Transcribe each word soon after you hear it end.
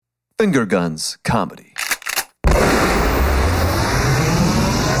Finger Guns Comedy.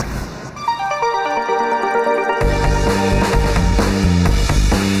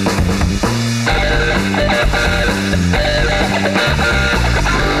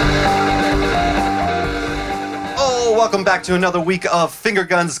 Welcome back to another week of Finger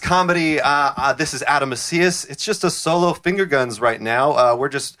Guns Comedy. This is Adam Macias. It's just a solo Finger Guns right now. We're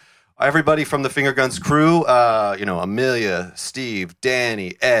just everybody from the Finger Guns crew. Amelia, Steve,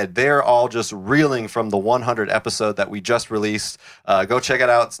 Danny, Ed. They're all just reeling from the 100 episode that we just released. Go check it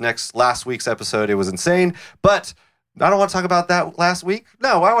out. It's last week's episode. It was insane. But I don't want to talk about that last week.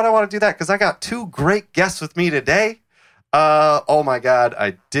 No, why would I want to do that? Because I got two great guests with me today. Oh my God,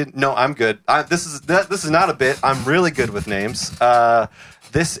 I didn't know. I'm good. This is not a bit. I'm really good with names. I'm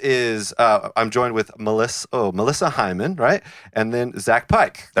joined with Melissa Hyman, right? And then Zach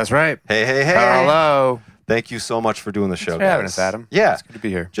Pike. That's right. Hey. Hello. Thank you so much for doing the show, Thanks for having us, Adam. Yeah. It's good to be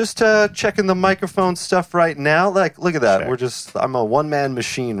here. Just checking the microphone stuff right now. Like, look at that. Sure. I'm a one-man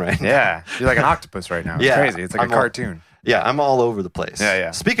machine right now. Yeah. You're like an octopus right now. It's crazy. It's like a cartoon. I'm all over the place.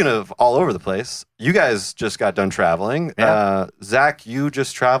 Yeah. Speaking of all over the place, you guys just got done traveling. Yeah. Zach, you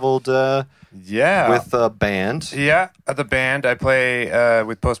just traveled with a band. Yeah, at the band. I play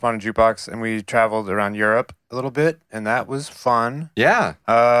with Postmodern Jukebox, and we traveled around Europe a little bit, and that was fun. Yeah.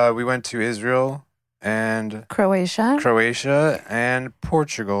 We went to Israel and Croatia and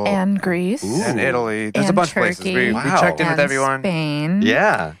Portugal and Greece and Italy. There's and a bunch Turkey. of places. We checked in with and everyone. Spain.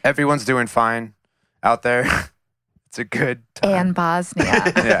 Yeah. Everyone's doing fine out there. It's a good time. And Bosnia.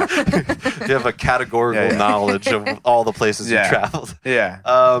 Yeah. You have a categorical knowledge of all the places you traveled. Yeah.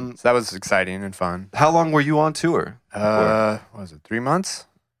 So that was exciting and fun. How long were you on tour? What was it, 3 months?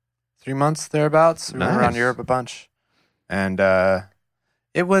 3 months thereabouts. We went around Europe a bunch. And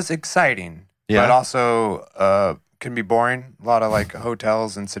it was exciting. Yeah. But also can be boring. A lot of like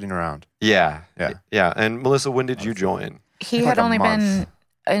hotels and sitting around. Yeah. And Melissa, when did you join? He Like had a only month,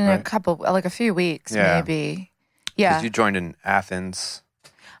 been in right? a few weeks, Yeah. maybe. 'Cause Yeah. you joined in Athens.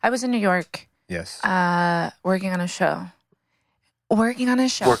 I was in New York Yes. working on a show. Wow,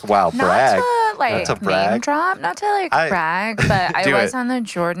 Not brag. to Not to brag. name drop, not to brag, but I Do was it. on the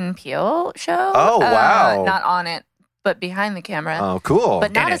Jordan Peele show. Oh, wow. Not on it, but behind the camera. Oh, cool.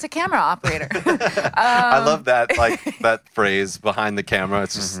 But not as a camera operator. I love that, that phrase, behind the camera.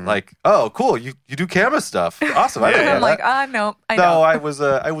 It's just like, oh, cool. You do camera stuff. Awesome. I didn't know I'm like, that. no, I No, know. I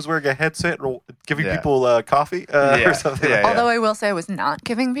was wearing a headset giving people coffee or something. Yeah. Although I will say I was not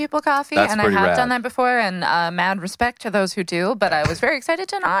giving people coffee, That's and I pretty have rad. done that before, and mad respect to those who do, but I was very excited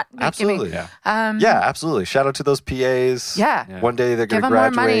to not be Absolutely. giving. Yeah, absolutely. Shout out to those PAs. Yeah. One day they're going Give to them more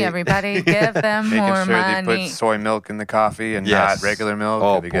graduate. money, everybody. Give them Making more sure money. they put soy milk in the coffee and Yes. not regular milk.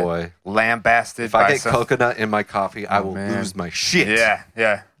 Oh, They get boy. lambasted If I by get some... coconut in my coffee, I will man. lose my shit.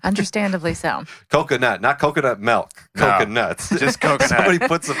 Yeah. Understandably so. Coconut, not coconut milk. No. Coconuts. Just coconut. Somebody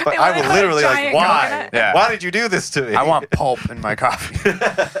puts a... They I wanna will put a literally giant why? coconut. Yeah. Why did you do this to me? I want pulp in my coffee.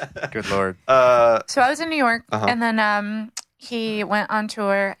 Good Lord. So I was in New York, Uh-huh. and then he went on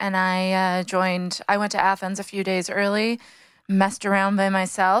tour, and I joined. I went to Athens a few days early, messed around by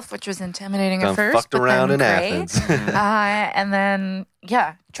myself, which was intimidating at first. Fucked but around then in great. Athens. And then,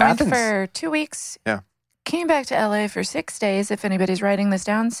 joined Athens. for 2 weeks. Yeah. Came back to LA for 6 days, if anybody's writing this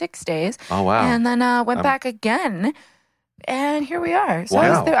down, 6 days. Oh, wow. And then went back again, and here we are. So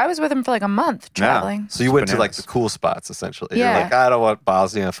Wow. I was with him for like a month traveling. So you went to like bananas. the cool spots, essentially. Yeah. You're like, I don't want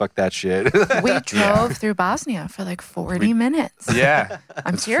Bosnia. Fuck that shit. We drove through Bosnia for like 40 minutes. Yeah.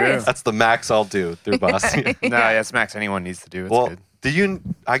 I'm That's serious. true. That's the max I'll do through Bosnia. No, that's max anyone needs to do. It's Well, good.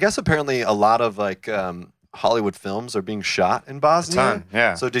 I guess apparently a lot of like Hollywood films are being shot in Bosnia. ton,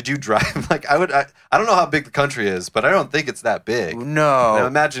 yeah. So did you drive? Like I don't know how big the country is, but I don't think it's that big. No. And I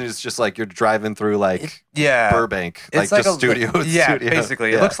imagine it's just like you're driving through like Yeah. Burbank, It's like just a- studio. Yeah, studio.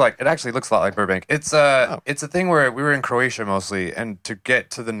 basically. Yeah. It actually looks a lot like Burbank. It's a thing where we were in Croatia mostly, and to get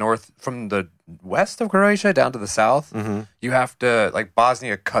to the north from the west of Croatia down to the south, you have to like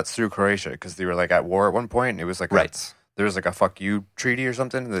Bosnia cuts through Croatia because they were like at war at one point, and it was like Right. there was like a fuck you treaty or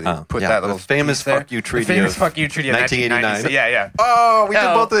something that they put yeah, that the little famous piece there. fuck you treaty The famous of fuck you treaty of 1989. 1989. Yeah. Oh, we did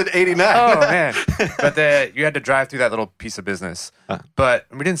Oh. both in '89. Oh man! But you had to drive through that little piece of business. But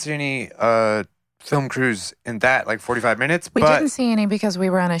we didn't see any film crews in that like 45 minutes. We but didn't see any because we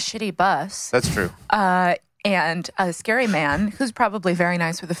were on a shitty bus. That's true. And a scary man, who's probably very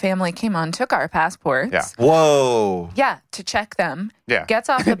nice with a family, came on, took our passports. Yeah. Whoa. Yeah, to check them. Yeah. Gets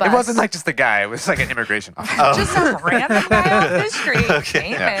off the bus. It wasn't like just a guy. It was like an immigration officer. Just some random guy off the street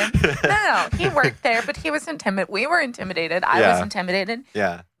came Yeah. in. No, he worked there, but he was intimidated. We were intimidated. I Yeah. was intimidated.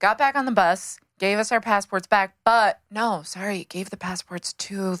 Yeah. Got back on the bus, gave us our passports back, but no, sorry, gave the passports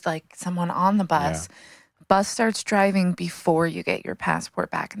to like someone on the bus. Yeah. Bus starts driving before you get your passport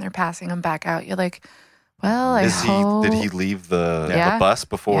back, and they're passing them back out. You're like, well, did he leave the bus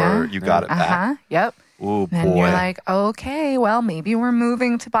before you got it back? Yep. Ooh, boy. And you're like, okay, well, maybe we're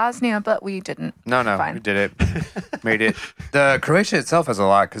moving to Bosnia, but we didn't. No, we did it. Made it. The Croatia itself has a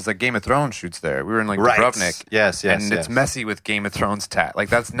lot because like Game of Thrones shoots there. We were in like Dubrovnik. Yes. And it's messy with Game of Thrones Like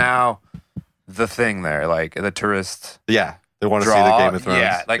that's now the thing there. Like the tourist. Yeah. They want to see the Game of Thrones.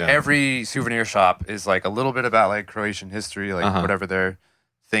 Yeah. Like every souvenir shop is like a little bit about like Croatian history, like whatever their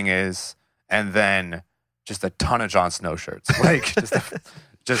thing is. And then just a ton of Jon Snow shirts. Like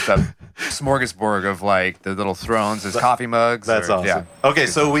just a smorgasbord of like the little thrones as coffee mugs. That's awesome. Yeah. Okay,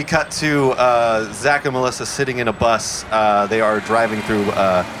 so we cut to Zach and Melissa sitting in a bus. They are driving through.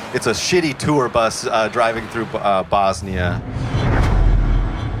 It's a shitty tour bus driving through Bosnia.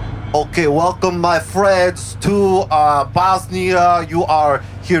 Okay, welcome, my friends, to Bosnia. You are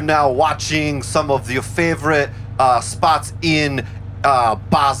here now watching some of your favorite spots in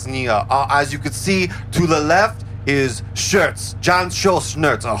Bosnia. As you can see, to the left is shirts, Jon Snow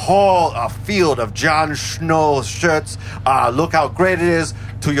shirts, a whole field of Jon Snow shirts. Look how great it is.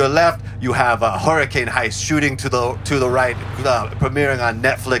 To your left, you have a Hurricane Heist shooting to the right, premiering on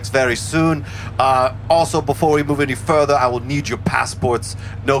Netflix very soon. Also, before we move any further, I will need your passports.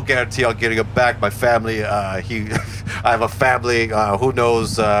 No guarantee I'll get it back. My family, I have a family. Who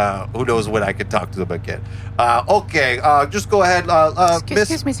knows when I can talk to them again. Okay, just go ahead,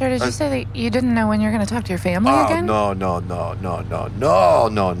 Excuse me, sir. Did you say that you didn't know when you're going to talk to your family again? No.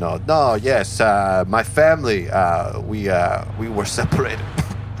 Yes, my family. We were separated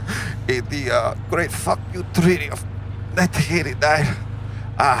in the Great Fuck You Treaty of 1989.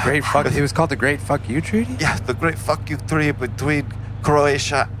 It was called the Great Fuck You Treaty? Yeah, the Great Fuck You Treaty between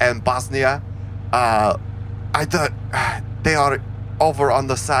Croatia and Bosnia. I thought they are over on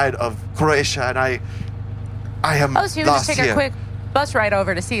the side of Croatia, and I am lost here. Oh, so you would just take a quick bus ride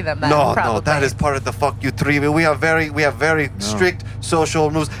over to see them then? No, that is part of the Fuck You Treaty. We have very strict social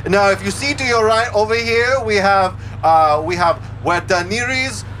rules. Now, if you see to your right over here, we have where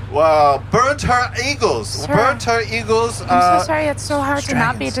Daenerys burnt her eagles. Sir, burnt her eagles. I'm so sorry. It's so hard to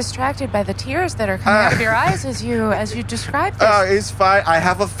not be distracted by the tears that are coming out of your eyes as you describe this. It's fine. I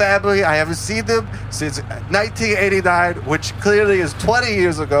have a family. I haven't seen them since 1989, which clearly is 20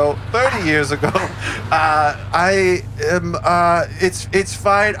 years ago, 30 years ago. I am. It's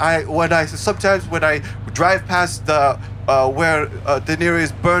fine. Sometimes when I drive past the where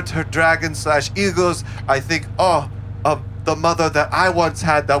Daenerys burnt her dragons/eagles, I think, of the mother that I once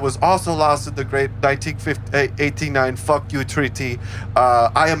had that was also lost in the great 1989 Fuck You Treaty.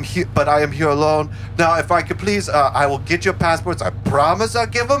 I am here alone. Now, if I could please, I will get your passports. I promise I'll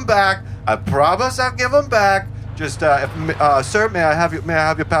give them back. Just, sir, may I have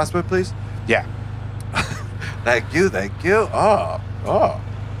your passport, please? Yeah. Thank you. Oh.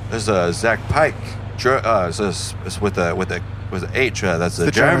 There's a Zach Pike. It's with a H. That's the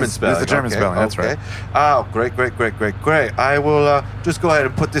German spelling. That's the German spelling. That's right. Oh, great. I will just go ahead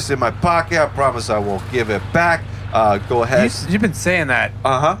and put this in my pocket. I promise I won't give it back. Go ahead. You've been saying that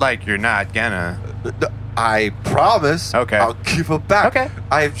like you're not gonna. I promise. Okay. I'll give it back. Okay.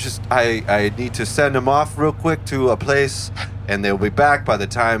 I need to send them off real quick to a place, and they'll be back by the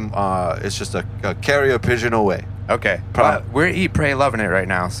time it's just a carrier pigeon away. Okay. We're Eat, Pray, Loving It right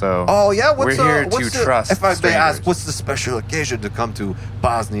now, so we're here to trust If I may strangers. ask, what's the special occasion to come to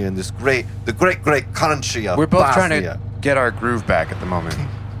Bosnia and the great country of We're both Bosnia? trying to get our groove back at the moment.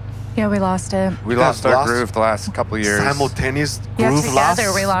 Yeah, we lost it. We lost our groove the last couple of years. Simultaneous Yeah, groove loss?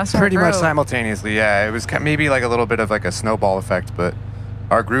 together we lost our Pretty groove. much simultaneously, yeah. It was maybe like a little bit of like a snowball effect, but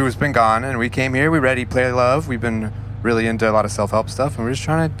our groove's been gone, and we came here. We ready, play, love. We've been really into a lot of self-help stuff, and we're just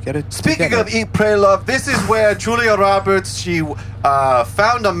trying to get it Speaking together. of Eat, Pray, Love, this is where Julia Roberts, she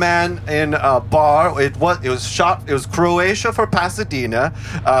found a man in a bar. It was Croatia for Pasadena.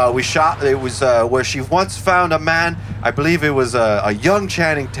 It was where she once found a man. I believe it was a young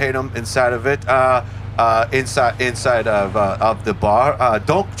Channing Tatum inside of it. Inside of the bar.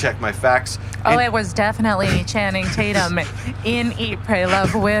 Don't check my facts. It was definitely Channing Tatum in Eat, Pray,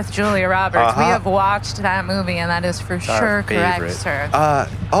 Love with Julia Roberts. We have watched that movie, and that is for sure correct, sir. I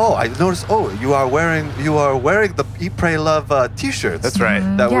noticed. Oh, you are wearing the Eat, Pray, Love T-shirts. That's right.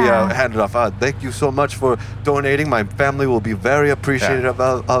 That we handed off. Thank you so much for donating. My family will be very appreciative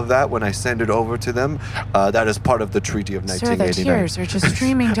of that when I send it over to them. That is part of the Treaty of 1989. Sir, the tears are just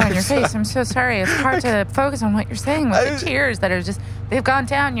streaming down your face. I'm so sorry. It's hard to focus on what you're saying with the tears that are they've gone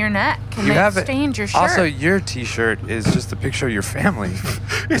down your neck and they've stained your shirt. Also, your T-shirt is just a picture of your family.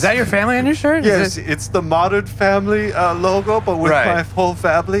 Is that your family on your shirt? Yes, it's the Modern Family logo, but with my whole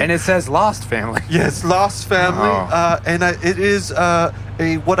family. And it says Lost Family. Yes, Lost Family. And it is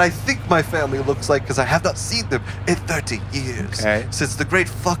what I think my family looks like because I have not seen them in 30 years. Since the great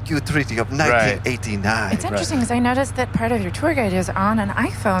fuck you treaty of 1989. It's interesting because I noticed that part of your tour guide is on an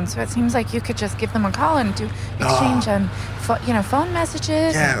iPhone, so it seems like you could just give them a call and exchange phone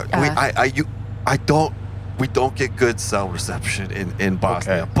messages. Yeah, we don't get good cell reception in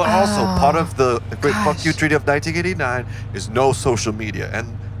Bosnia. But also part of the great fuck you treaty of 1989 is no social media.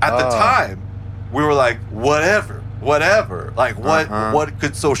 And at the time, we were like, whatever. Like, what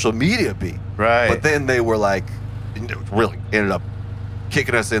could social media be? Right. But then they were like, really ended up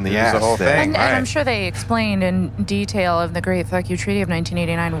kicking us in the ass. The whole thing. And I'm sure they explained in detail of the Great Fuck You Treaty of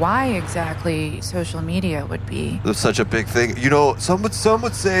 1989 why exactly social media would be. It was such a big thing. You know, some would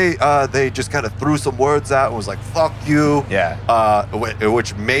say they just kind of threw some words out and was like, fuck you. Yeah.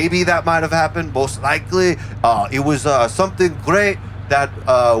 Which maybe that might have happened. Most likely. It was something great that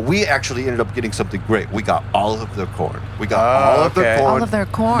we actually ended up getting something great. We got all of their corn. All of their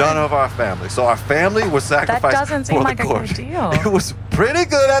corn. None of our family. So our family was sacrificed. That doesn't seem like a good deal. It was pretty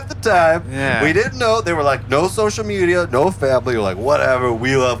good at the time. Yeah. We didn't know. They were like, no social media, no family. We're like, whatever.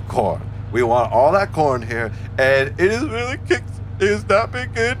 We love corn. We want all that corn here. And it is really kicked. It has not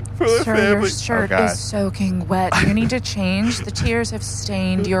been good for the family. Your shirt is soaking wet. You need to change. The tears have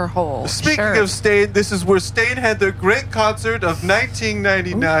stained your whole Speaking shirt. of Stain, this is where Stain had their great concert of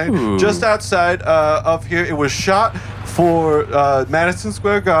 1999, just outside of here. It was shot for Madison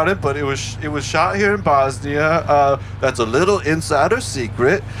Square Garden, but it was shot here in Bosnia. That's a little insider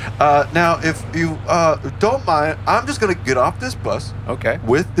secret. Now, if you don't mind, I'm just gonna get off this bus. Okay.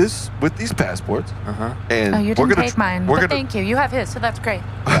 With these passports. And you didn't take mine, but thank you. You have his, so that's great.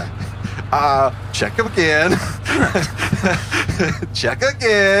 Check again. Check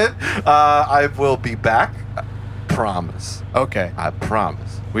again. I will be back. Promise. Okay. I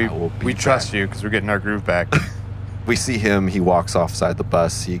promise. We trust you because we're getting our groove back. We see him. He walks offside the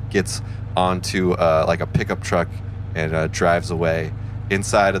bus. He gets onto like a pickup truck and drives away.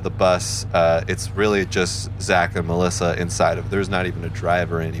 Inside of the bus, it's really just Zach and Melissa inside of. There's not even a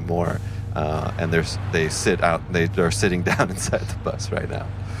driver anymore, and they sit out. They are sitting down inside the bus right now.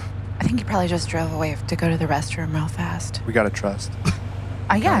 I think you probably just drove away to go to the restroom real fast. We gotta trust.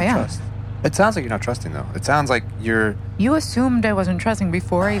 Yeah. Trust. It sounds like you're not trusting, though. It sounds like you're. You assumed I wasn't trusting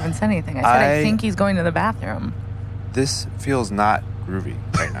before I even said anything. I said I think he's going to the bathroom. This feels not groovy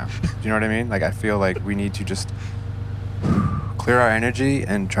right now. Do you know what I mean? Like, I feel like we need to just clear our energy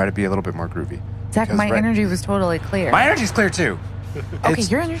and try to be a little bit more groovy. Zach, my energy was totally clear. My energy's clear, too. Okay,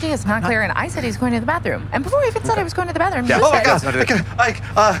 your energy is not clear, and I said he's going to the bathroom. And before I even said I was going to the bathroom, you Oh my said...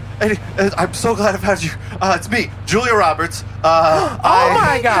 God! I'm so glad I've had you. It's me, Julia Roberts. Oh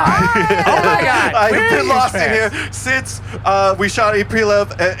my God! I have been lost in here since we shot a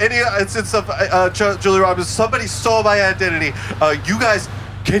pre-love. Any instance of Julia Roberts, somebody stole my identity. You guys,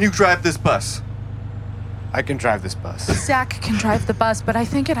 can you drive this bus? I can drive this bus. Zach can drive the bus, but I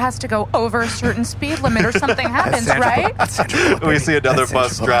think it has to go over a certain speed limit or something happens, right? We see another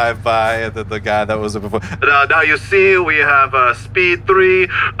bus drive by, and then the guy that was before. Now you see we have speed 3,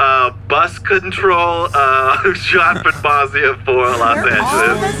 bus control, shot in Bosnia for Los Angeles.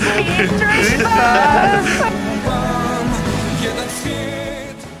 All the speed drive.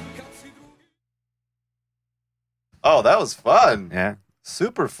 Oh, that was fun. Yeah.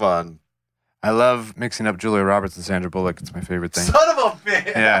 Super fun. I love mixing up Julia Roberts and Sandra Bullock. It's my favorite thing. Son of a bitch.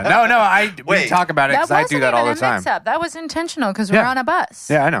 Yeah. We talk about it because I do that all the time. Mix-up. That was intentional because we're on a bus.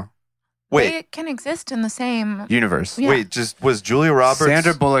 Yeah, I know. Wait. They can exist in the same universe. Yeah. Wait, was Julia Roberts?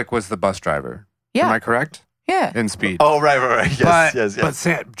 Sandra Bullock was the bus driver. Yeah. Am I correct? Yeah. In Speed. Oh, right. Yes.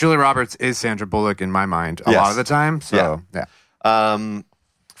 But Julia Roberts is Sandra Bullock in my mind a lot of the time. So, yeah.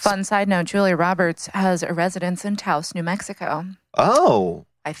 Fun side note, Julia Roberts has a residence in Taos, New Mexico. Oh.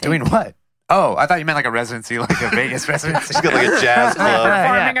 I think. Doing what? Oh, I thought you meant like a residency, like a Vegas residency. She's got like a jazz club.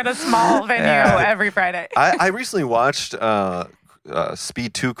 Performing at a small venue every Friday. I recently watched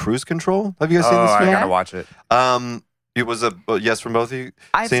Speed 2 Cruise Control. Have you guys seen this film? I gotta watch it. It was a yes from both of you.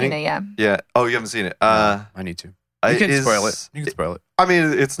 I've seen it, yeah. Yeah. Oh, you haven't seen it. I need to. You can spoil it. You can spoil it. I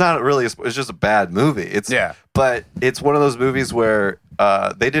mean, it's not really. It's just a bad movie. But it's one of those movies where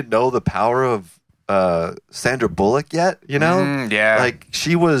they didn't know the power of Sandra Bullock yet. You know? Yeah. Like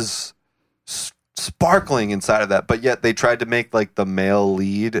she was sparkling inside of that, but yet they tried to make like the male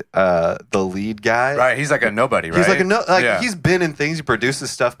lead, the lead guy. Right, he's like a nobody, right? He's like he's been in things, he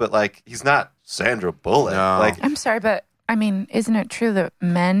produces stuff, but like he's not Sandra Bullock. No. Like I'm sorry, but I mean, isn't it true that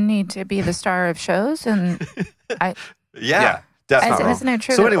men need to be the star of shows? And yeah. That's not wrong. Isn't it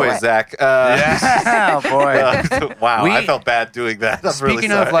true? So that anyway, Zach. Yeah, boy. Wow, I felt bad doing that. I'm really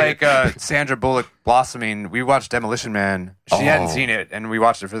Speaking sorry. of like Sandra Bullock blossoming, we watched Demolition Man. She hadn't seen it, and we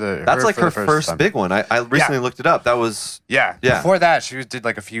watched it for the. That's like for her the first time. big one. I recently looked it up. That was Yeah. Yeah. Before that, she did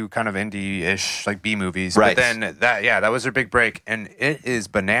like a few kind of indie-ish like B movies. Right. But then that was her big break, and it is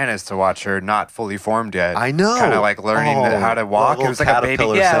bananas to watch her not fully formed yet. I know. Kind of like learning how to walk. little It was like a baby,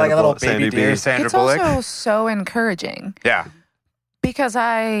 caterpillar like a little Sandy baby deer bee. Sandra it's Bullock. also so encouraging. Yeah. Because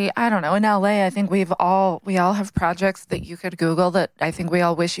I don't know, in LA, I think we all have projects that you could Google that I think we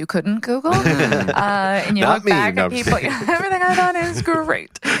all wish you couldn't Google. And you Not look me. back No, at I'm just people, kidding. everything I've done is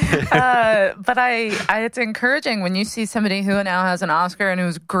great. But it's encouraging when you see somebody who now has an Oscar and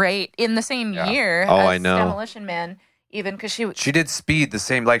who's great in the same year Oh, as I know. Demolition Man, even because She did Speed the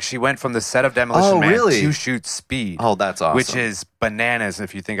same. Like she went from the set of Demolition Oh, Man really? to shoot Speed. Oh, that's awesome. Which is bananas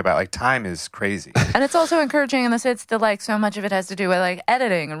if you think about it. Like time is crazy. And it's also encouraging in the sense that like so much of it has to do with like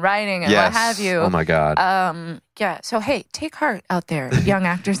editing and writing and yes. what have you. Oh my God. Yeah. So hey, take heart out there, young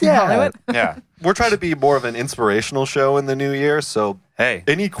actors in Hollywood. Yeah. We're trying to be more of an inspirational show in the new year. So Hey.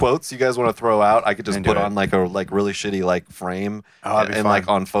 any quotes you guys want to throw out, I could just Into put it. on like a really shitty like frame that'd be and fun. like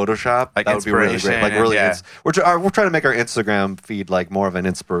on Photoshop. Like that would be really great. inspiration Like really, and- we're trying to make our Instagram feed like more of an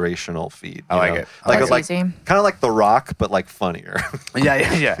inspirational feed. I you like know? it. That's Like easy. kind of like The Rock, but like funnier.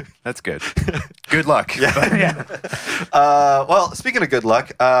 Yeah. That's good. Good luck. Yeah. Well, speaking of good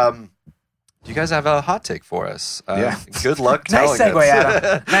luck, you guys have a hot take for us. Yeah. Good luck Nice telling segue, us.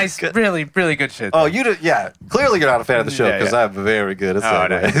 Adam. Nice, really, really good shit. Oh, you do? Yeah. Clearly, you're not a fan of the show Yeah, because yeah. I'm very good at Oh,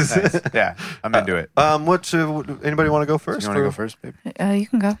 segues. nice. Yeah, I'm into it. Anybody want to go first? You want to go first, babe? You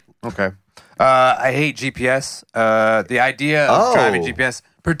can go. Okay. I hate GPS. The idea of Oh. driving GPS,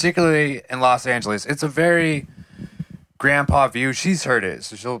 particularly in Los Angeles, it's a very grandpa view. She's heard it,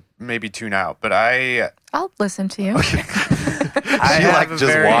 so she'll maybe tune out. But I'll listen to you. I She have like a just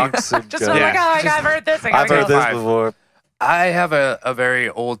very, walks. And Just goes. I'm Yeah. like, oh, like, Just- I've heard this. I I've gotta heard go. this Five. before. I have a very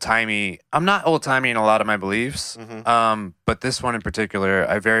old timey. I'm not old timey in a lot of my beliefs, but this one in particular,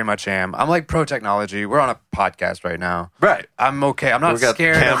 I very much am. I'm like pro technology. We're on a podcast right now. Right. I'm okay. I'm not We've got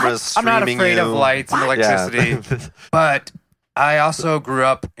scared. cameras I'm not streaming afraid of you. lights and electricity. But I also grew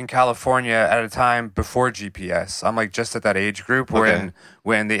up in California at a time before GPS. I'm like just at that age group when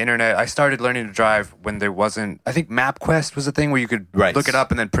the internet. I started learning to drive when there wasn't. I think MapQuest was a thing where you could Right. look it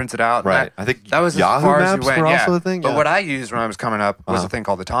up and then print it out. Right. That, I think that was Yahoo as far Maps as you went. were yeah. also a thing, But yeah. what I used when I was coming up was a thing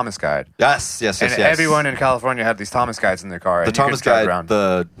called the Thomas Guide. Yes. And everyone in California had these Thomas Guides in their car. The and you could Thomas drive Guide,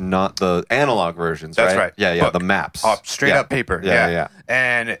 around. not the analog versions, That's right? right. Yeah, Book. the maps. Straight Yeah. up paper. Yeah.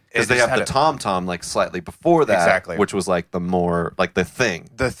 And Because they have the TomTom like slightly before that, Exactly. which was like the more like the thing.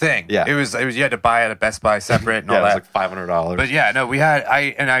 the thing. Yeah. It was you had to buy it at Best Buy separate and Yeah, all it that. was like $500. But yeah, no, we had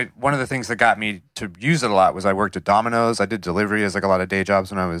one of the things that got me to use it a lot was I worked at Domino's. I did delivery as like a lot of day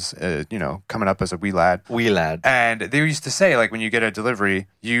jobs when I was coming up as a wee lad. Wee lad. And they used to say like when you get a delivery,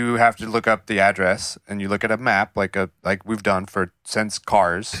 you have to look up the address and you look at a map like we've done since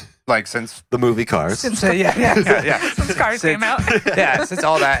Cars, like since The movie Cars. since yeah. Since Cars came out. Yeah, since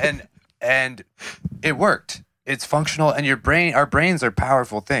all that and it worked. It's functional and our brains are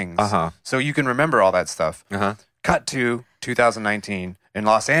powerful things. Uh-huh. So you can remember all that stuff. Uh-huh. Cut to 2019 in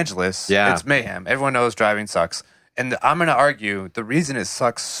Los Angeles. Yeah. It's mayhem. Everyone knows driving sucks. And I'm going to argue the reason it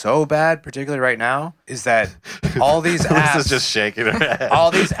sucks so bad, particularly right now, is that all these This apps is just shaking her head.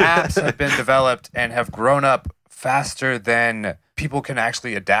 all these apps have been developed and have grown up faster than people can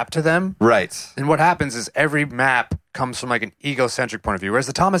actually adapt to them. Right. And what happens is every map comes from like an egocentric point of view. Whereas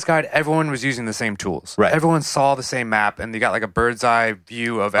the Thomas Guide, everyone was using the same tools. Right. Everyone saw the same map and they got like a bird's eye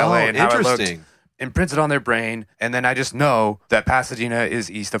view of LA and how it looked interesting. imprinted on their brain. And then I just know that Pasadena is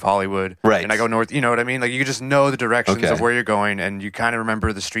east of Hollywood. Right. And I go north. You know what I mean? Like you just know the directions Okay. of where you're going and you kind of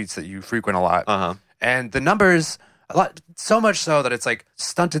remember the streets that you frequent a lot. Uh-huh. And the numbers, a lot, so much so that it's like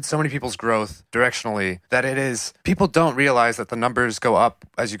stunted so many people's growth directionally that it is, people don't realize that the numbers go up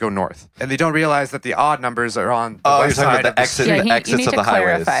as you go north. And they don't realize that the odd numbers are on the Oh, you're west talking side about of the the exit, street. Yeah, the you exits need of to the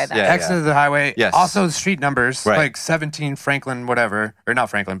highways. clarify that. Yeah, Exit of the highway. Yes. Also street numbers, Right. like 17 Franklin, whatever, or not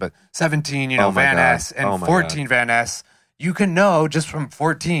Franklin, but 17, Oh my Van God. Ness and Oh my 14 Van Ness. You can know just from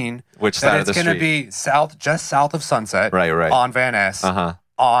 14 Which that side of it's the going to street. be just south of Sunset Right. on Van Ness. Uh-huh.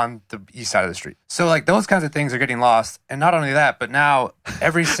 On the east side of the street. So like those kinds of things are getting lost. And not only that, but now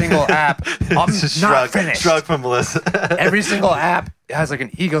every single app, I'm Just not finished. shrug from Melissa. Every single app has like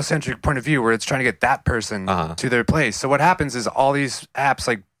an egocentric point of view where it's trying to get that person to their place. So what happens is all these apps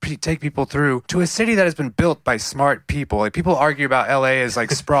like take people through to a city that has been built by smart people. Like people argue about LA as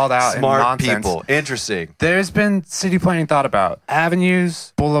like sprawled out Smart and nonsense. people. Interesting. There's been city planning thought about.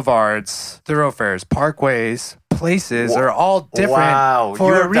 Avenues, boulevards, thoroughfares, parkways, places are all different Wow,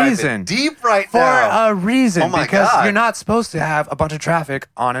 for you a are diving reason. deep right For now. a reason. Oh my because God. you're not supposed to have a bunch of traffic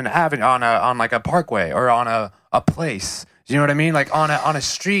on an avenue, on like a parkway or on a place. You know what I mean? Like on a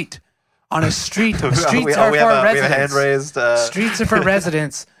street. On a street. Streets are we for have a residents. hand raised. Streets are for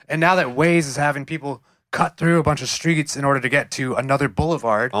residents. And now that Waze is having people cut through a bunch of streets in order to get to another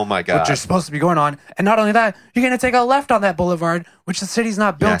boulevard. Oh my God. Which you're supposed to be going on. And not only that, you're going to take a left on that boulevard, which the city's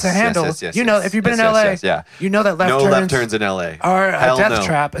not built to handle. You know, if you've been in LA, you know that no left turns in LA are a Hell death no.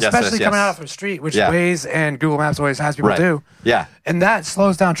 trap, Yes, especially yes, coming yes. out of a street, which Waze and Google Maps always has people Right. do. Yeah. And that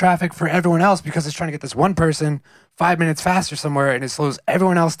slows down traffic for everyone else because it's trying to get this one person 5 minutes faster somewhere, and it slows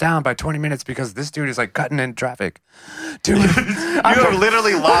everyone else down by 20 minutes because this dude is like cutting in traffic. Dude, You have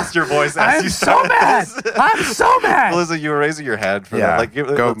literally lost your voice as I'm you so started mad. this. I'm so mad. Melissa, you were raising your hand for Yeah. that. Like,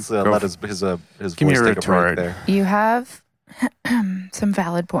 let's Go let for- his Give me voice a take a break retort. there. You have some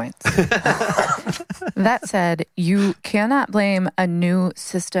valid points. That said, you cannot blame a new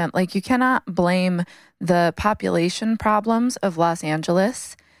system. Like, you cannot blame the population problems of Los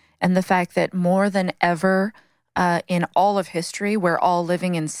Angeles and the fact that more than ever in all of history, we're all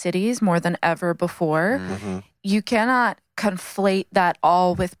living in cities more than ever before. Mm-hmm. You cannot conflate that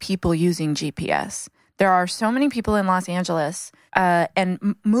all with people using GPS. There are so many people in Los Angeles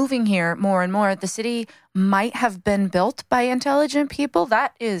and moving here more and more. The city might have been built by intelligent people.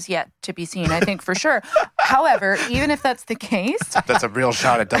 That is yet to be seen, I think, for sure. However, even if that's the case, That's a real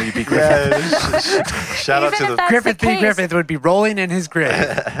shot at W.B. Griffith. Shout out Even to if the. that's Griffith the B. case. Griffith would be rolling in his grave.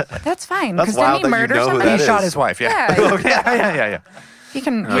 that's fine. That's Because then wild he that you murdered know who somebody. that He is. shot his wife, yeah. Yeah. yeah. He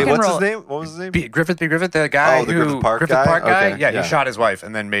can, he Wait, can what's roll. his name? What was his name? Griffith B. Griffith, the guy Oh, the who Griffith Park guy? Okay, Yeah, yeah. he shot his wife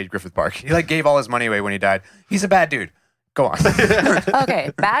and then made Griffith Park. He like gave all his money away when he died. He's a bad dude. Go on.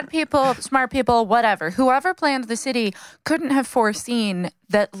 Okay, bad people, smart people, whatever. Whoever planned the city couldn't have foreseen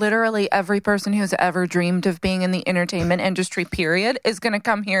that literally every person who's ever dreamed of being in the entertainment industry, period, is going to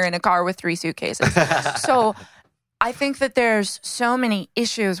come here in a car with 3 suitcases. So I think that there's so many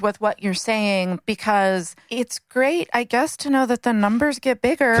issues with what you're saying because it's great, I guess, to know that the numbers get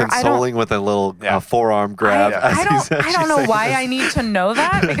bigger. Consoling with a little forearm grab. as I he's don't actually know saying why this. I need to know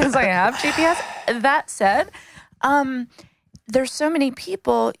that because I have GPS. That said, there's so many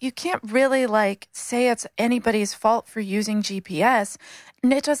people, you can't really like say it's anybody's fault for using GPS.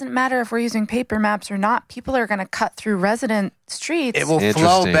 And it doesn't matter if we're using paper maps or not. People are going to cut through resident streets. It will flow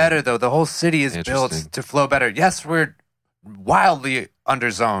Interesting. better, though. The whole city is built Interesting. to flow better. Yes, we're wildly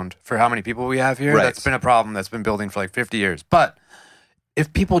underzoned for how many people we have here. Right. That's been a problem that's been building for like 50 years. But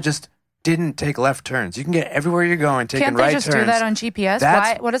if people just didn't take left turns, you can get everywhere you're going, taking Can't they right just turns. do that on GPS?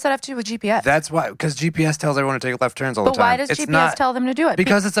 That's- Why? What does that have to do with GPS? That's why, because GPS tells everyone to take left turns all but the time. why does It's GPS not- tell them to do it?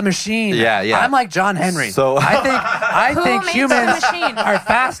 Because it's a machine. Yeah. I'm like John Henry. So- I Who think makes humans the machine? are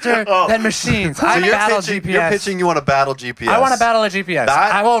faster than machines. I So battle pitching, GPS. You're pitching you want to battle GPS. I want to battle a GPS.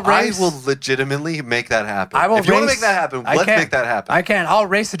 That, I will race. I will legitimately make that happen. I will if you want to race- make that happen, I let's can. make that happen. I can. I'll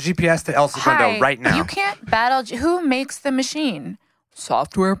race the GPS to El Segundo Hi, right now. You can't battle. Who makes the machine?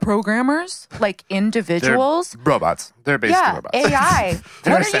 Software programmers? Like They're individuals? robots. They're basically Yeah, robots. AI.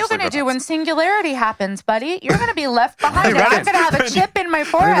 They're What are you essentially going to do robots. when singularity happens, buddy? You're going to be left behind. They're And I'm running. going to have a chip in my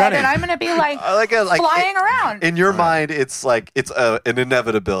forehead, running. and I'm going to be like, I like it, like flying around. In your mind, it's like it's an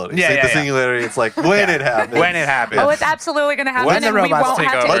inevitability. Yeah, See, yeah, the yeah. singularity, it's like when it happens. When it happens. Oh, it's absolutely going to happen, When the and we robots won't take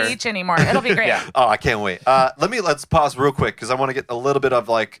have over. to age anymore. It'll be great. Yeah. Oh, I can't wait. Let's pause real quick because I want to get a little bit of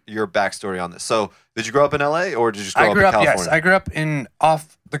like your backstory on this. So, did you grow up in LA or did you just grow I grew up in up, California? yes. I grew up in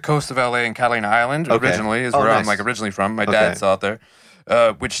off the coast of LA in Catalina Island. Okay. Originally is Oh, where I'm nice. like originally from. My Okay. dad's out there,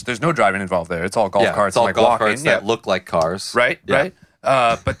 which there's no driving involved there. It's all golf yeah, carts it's all and like golf walking. carts that look like cars. Right, Yeah.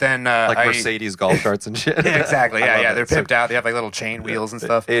 right. But then Like I, Mercedes golf carts and shit. Yeah, exactly. I Yeah, love yeah. it. They're So- pimped out. They have like little chain wheels and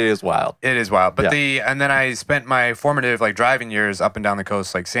stuff. It is wild. It is wild. But Yeah. and then I spent my formative like driving years up and down the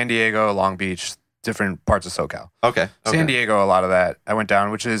coast, like San Diego, Long Beach, different parts of SoCal. Okay. San Diego, a lot of that I went down,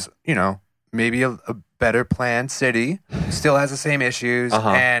 which is, maybe a better planned city, still has the same issues,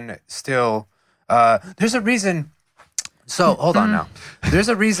 and still, there's a reason. So hold on now. There's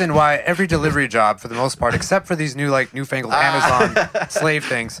a reason why every delivery job, for the most part, except for these newfangled Amazon slave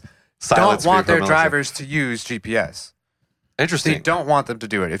things, Silence don't want me for their a moment. drivers to use GPS. Interesting. They don't want them to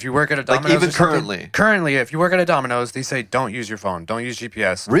do it. If you work at a Like, Domino's, even or something- currently? currently, if you work at a Domino's, they say don't use your phone, don't use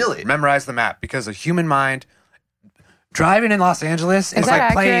GPS. Really? Memorize the map because a human mind. Driving in Los Angeles is that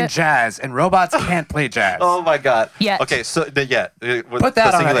like playing accurate? jazz, and robots can't play jazz. Oh my god. Yet. Okay, so Put that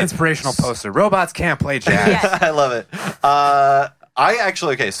on an inspirational poster. Robots can't play jazz. Yes. I love it.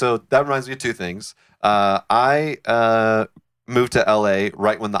 So that reminds me of two things. I moved to LA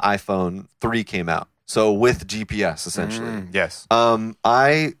right when the iPhone 3 came out. So with GPS, essentially. Yes.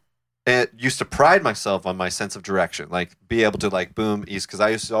 I used to pride myself on my sense of direction, like be able to like boom east, because I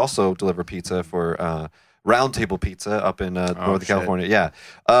used to also deliver pizza for Round Table Pizza up in Northern shit. California. Yeah,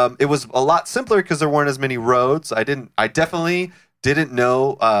 it was a lot simpler because there weren't as many roads. I definitely didn't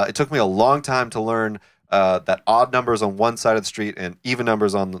know. It took me a long time to learn that odd numbers on one side of the street and even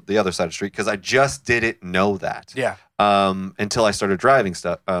numbers on the other side of the street, because I just didn't know that. Yeah. Until I started driving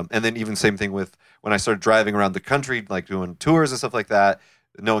stuff, and then even same thing with when I started driving around the country, like doing tours and stuff like that.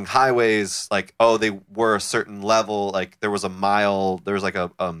 Knowing highways, like they were a certain level, like there was a mile, there was like a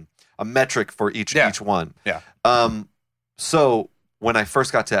metric for each one. Yeah. So when I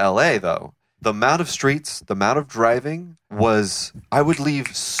first got to LA, though, the amount of streets, the amount of driving was, I would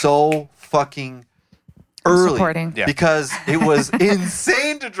leave so fucking early Supporting. Yeah. because it was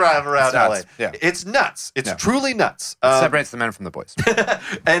insane to drive around It's nuts. LA. Yeah. It's nuts. It's Yeah. truly nuts. It separates the men from the boys.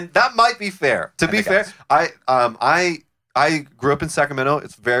 And that might be fair. To And be the fair, guys. I grew up in Sacramento.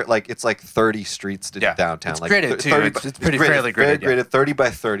 It's like 30 streets to downtown. It's like gridded, too. 30 It's pretty fairly gridded, Very yeah. gridded, 30 by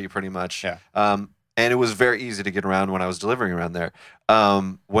 30 pretty much. Yeah. And it was very easy to get around when I was delivering around there.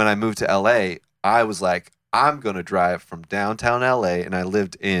 When I moved to LA, I was like, I'm going to drive from downtown LA, and I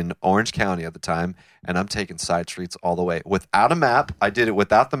lived in Orange County at the time, and I'm taking side streets all the way. Without a map, I did it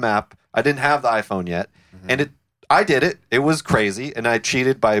without the map. I didn't have the iPhone yet, and I did it. It was crazy, and I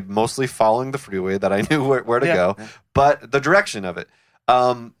cheated by mostly following the freeway that I knew where to go, but the direction of it.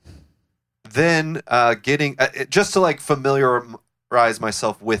 Then getting just to like familiarize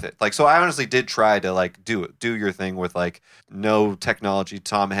myself with it. Like, so I honestly did try to like do your thing with like no technology,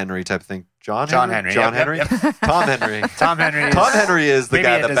 Tom Henry type thing. John Henry. Yep, yep. Tom Henry. Tom Henry. Tom Henry is the maybe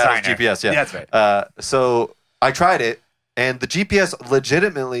guy a that battles designer. GPS. Yeah, that's right. So I tried it, and the GPS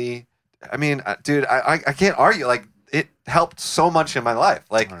legitimately. I mean, dude, I can't argue. Like, it helped so much in my life.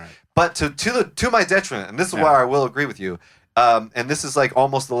 Like, All right. but to my detriment, and this is where I will agree with you. And this is like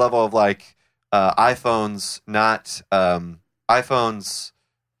almost the level of like iPhones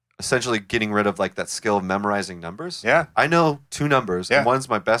essentially getting rid of like that skill of memorizing numbers. Yeah. I know 2 numbers, Yeah. and one's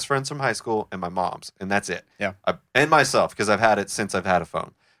my best friends from high school and my mom's, and that's it. Yeah. And myself, because I've had it since I've had a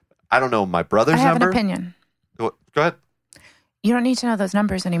phone. I don't know my brother's I have number. an opinion. Go ahead. You don't need to know those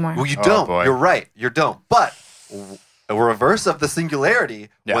numbers anymore. Well, you Oh, don't. boy. You're right. You don't. But a reverse of the singularity,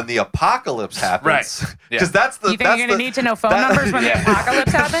 Yeah. when the apocalypse happens, Right. Yeah. because that's the. You think you're going to need to know phone numbers when the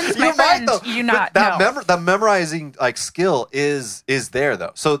apocalypse happens? My friend, you not that know. that memorizing like skill is there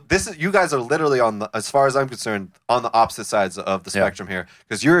though. So this is, you guys are literally on the, as far as I'm concerned, on the opposite sides of the Yeah. spectrum here,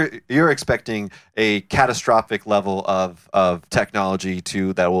 because you're expecting a catastrophic level of technology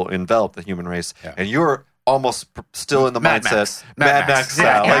that will envelop the human race, Yeah. and you're almost still in the Mad mindset Max. Mad Max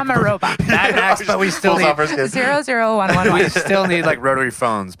Yeah, style. I'm a robot. Mad Max, but we still Pulls need off her skin. 00111. we still need like rotary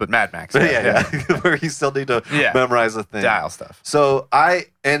phones, but Mad Max. yeah. Where you still need to Yeah. memorize a thing. Dial stuff. So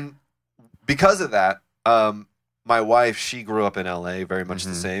and because of that, my wife, she grew up in LA, very much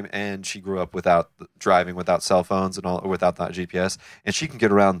the same, and she grew up driving without cell phones and all, or without that GPS, and she can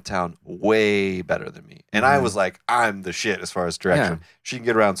get around town way better than me. And I was like, I'm the shit as far as direction. Yeah. She can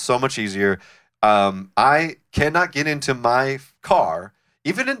get around so much easier. I cannot get into my car,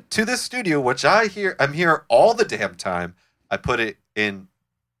 even into this studio, which I'm here all the damn time. I put it in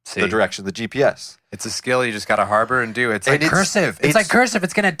See, the direction, the GPS. it's a skill you just got to harbor and do. It's And like it's- cursive. it's- It's like cursive.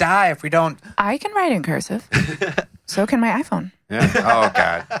 It's gonna die if we don't. I can write in cursive. So can my iPhone. Yeah. Oh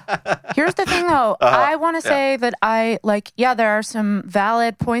God. Here's the thing, though. I want to say that there are some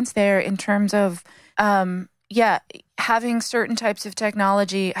valid points there in terms of, having certain types of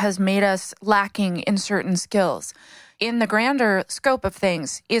technology has made us lacking in certain skills. In the grander scope of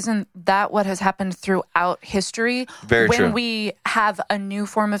things, isn't that what has happened throughout history? Very when true. we have a new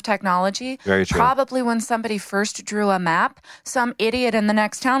form of technology, Very true. probably when somebody first drew a map, some idiot in the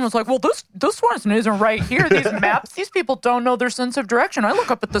next town was like, well, this one isn't right here. These maps, these people don't know their sense of direction. I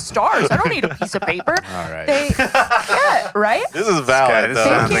look up at the stars. I don't need a piece of paper. All right. Yeah, right? This is valid. Okay, this though.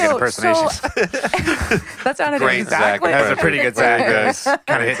 sounds like an you. impersonation. That sounded Great, exactly. Zach. That was a pretty good Zach. Very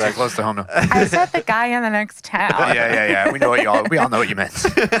Kind of hit too close to home now. I said the guy in the next town. Yeah. We know what we all know what you meant.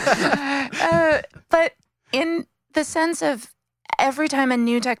 But in the sense of every time a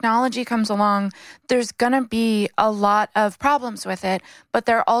new technology comes along, there's going to be a lot of problems with it. But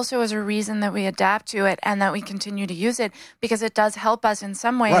there also is a reason that we adapt to it and that we continue to use it because it does help us in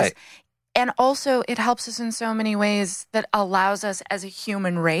some ways. Right. And also, it helps us in so many ways that allows us as a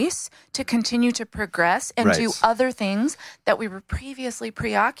human race to continue to progress and do other things that we were previously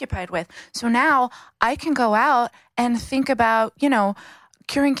preoccupied with. So now I can go out and think about,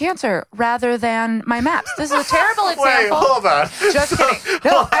 curing cancer rather than my maps. This is a terrible example. Wait, hold on. Just kidding.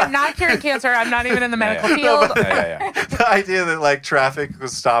 No, I'm not curing cancer. I'm not even in the medical field. The idea that like traffic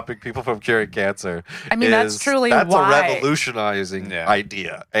was stopping people from curing cancer. I mean, that's truly that's why. a revolutionizing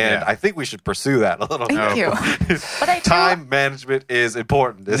idea, and I think we should pursue that a little. Thank you. But time management is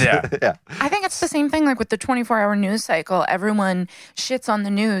important. Isn't it? Yeah. I think it's the same thing like with the 24-hour news cycle. Everyone shits on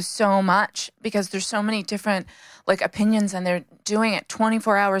the news so much because there's so many different like opinions and they're doing it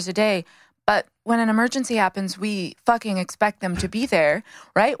 24 hours a day. But when an emergency happens, we fucking expect them to be there,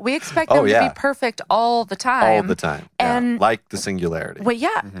 right? We expect them to be perfect all the time. All the time. And like the singularity. Well,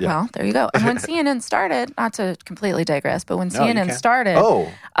 well, there you go. And when CNN started, not to completely digress, but when CNN started,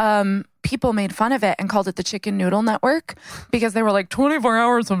 people made fun of it and called it the Chicken Noodle Network because they were like, 24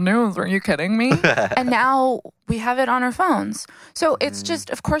 hours of news, are you kidding me? And now we have it on our phones. So it's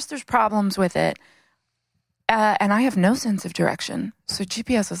just, of course, there's problems with it. And I have no sense of direction. So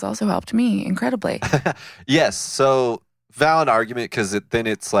GPS has also helped me incredibly. Yes. So valid argument because then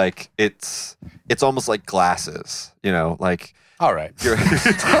it's like, it's almost like glasses, like. All right.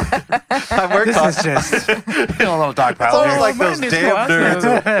 I wear contacts. This is just a little dog pile. It's almost like those damn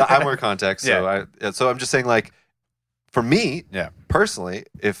nerds. I wear contacts. So I'm just saying like, for me, personally,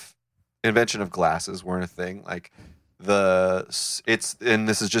 if invention of glasses weren't a thing, like and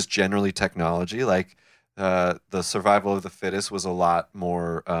this is just generally technology, like, the survival of the fittest was a lot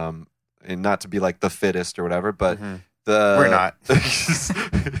more, and not to be like the fittest or whatever, but we're not.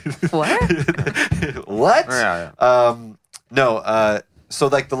 What? Yeah. No. So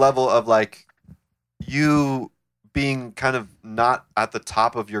like the level of like you being kind of not at the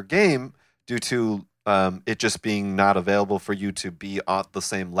top of your game due to it just being not available for you to be at the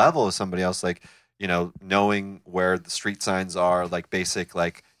same level as somebody else, like knowing where the street signs are, like basic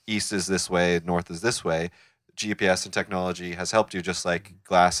like. East is this way, north is this way. GPS and technology has helped you, just like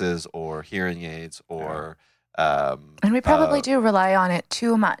glasses or hearing aids or. And we probably do rely on it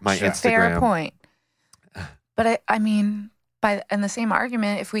too much. My Instagram. Fair point. But I mean, in the same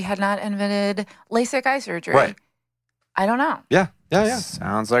argument, if we had not invented LASIK eye surgery, I don't know. Yeah.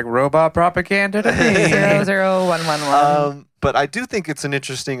 Sounds like robot propaganda to me. 00111. But I do think it's an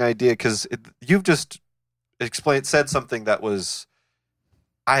interesting idea because you've just said something that was.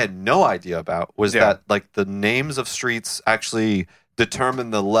 I had no idea about that like the names of streets actually determine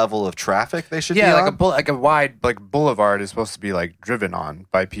the level of traffic they should be on? like a wide like boulevard is supposed to be like driven on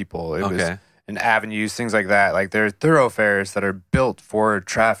by people. It was and avenues, things like that. Like there are thoroughfares that are built for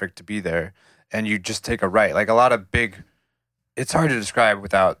traffic to be there, and you just take a right. Like a lot of big, it's hard to describe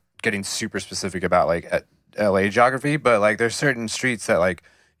without getting super specific about like LA geography, but like there's certain streets that like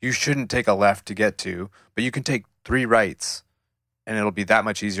you shouldn't take a left to get to, but you can take 3 rights. And it'll be that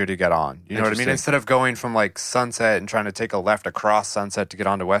much easier to get on. You know what I mean? Instead of going from like Sunset and trying to take a left across Sunset to get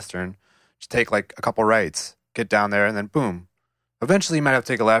onto Western, just take like a couple rights, get down there, and then boom. Eventually you might have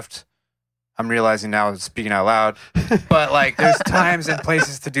to take a left. I'm realizing now, speaking out loud. But like there's times and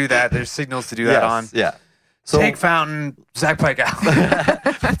places to do that. There's signals to do that on. Yeah. So, take Fountain, Zach Pike out.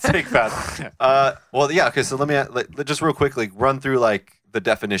 Take Fountain. Okay, so let me just real quickly run through like the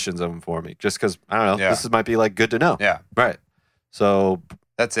definitions of them for me. Just because, I don't know, this might be like good to know. Yeah. Right. So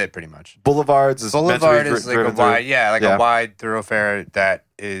that's it, pretty much. Boulevards is like a wide, a wide thoroughfare that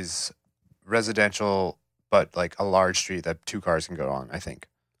is residential, but like a large street that 2 cars can go on. I think.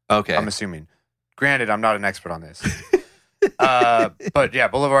 Okay, I'm assuming. Granted, I'm not an expert on this, but yeah,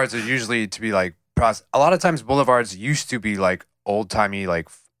 boulevards are usually to be like. A lot of times, boulevards used to be like old timey like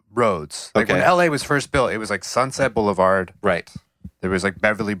roads. Like when LA was first built, it was like Sunset Boulevard, right? There was like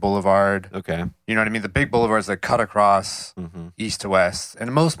Beverly Boulevard. Okay. You know what I mean? The big boulevards that cut across east to west.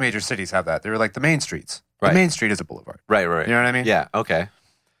 And most major cities have that. They're like the main streets. Right. The main street is a boulevard. Right. You know what I mean? Yeah. Okay.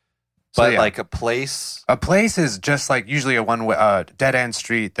 So, but like a place? A place is just like usually a one-way, dead end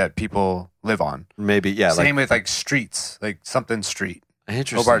street that people live on. Maybe, yeah. Same with like streets, like something street.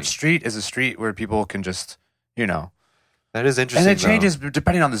 Interesting. Hobart Street is a street where people can just, That is interesting. And it changes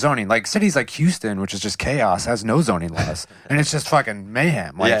depending on the zoning. Like cities like Houston, which is just chaos, has no zoning laws, and it's just fucking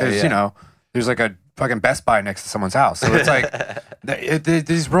mayhem. Like there's like a fucking Best Buy next to someone's house, so it's like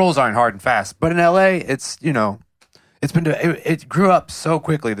these rules aren't hard and fast. But in LA, it's it grew up so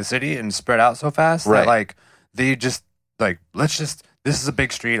quickly, the city, and spread out so fast that like they just like this is a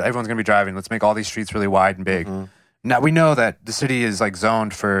big street, everyone's gonna be driving. Let's make all these streets really wide and big. Now we know that the city is like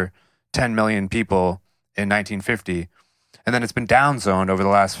zoned for 10 million people in 1950. And then it's been downzoned over the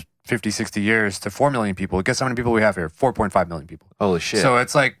last 50, 60 years to 4 million people. Guess how many people we have here? 4.5 million people. Holy shit. So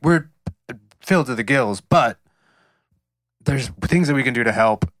it's like we're filled to the gills, but there's things that we can do to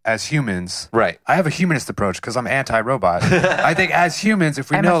help as humans. Right. I have a humanist approach because I'm anti-robot. I think as humans,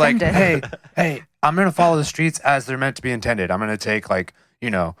 if we I'm know offended. like, hey, I'm going to follow the streets as they're meant to be intended. I'm going to take like,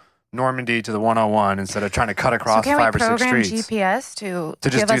 Normandy to the 101 instead of trying to cut across so can 5 we or 6 program streets. GPS to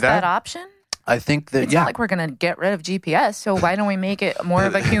just give do us that? that option? I think that, It's not like we're going to get rid of GPS, so why don't we make it more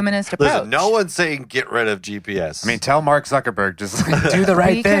of a humanist approach? Listen, no one's saying get rid of GPS. I mean, tell Mark Zuckerberg, just like, do the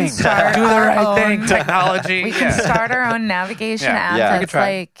right We can thing. start Do the our right own- thing. Technology. We can start our own navigation app Yeah. We could that's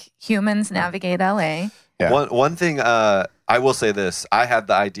try. like humans navigate LA. Yeah. One thing I will say this: I had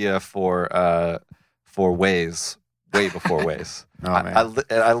the idea for Waze way before Waze. Oh, man.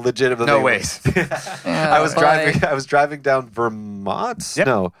 I legitimately No Waze. I was boy. driving. I was driving down Vermont. Yep.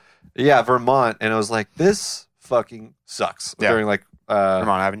 No, yeah, Vermont, and I was like, this fucking sucks Yeah. during like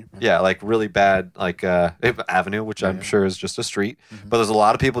Vermont Avenue. yeah, like really bad like avenue, which I'm sure is just a street, but there's a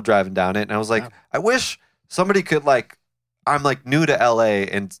lot of people driving down it, and I was like, Yeah. I wish somebody could like. I'm like new to LA,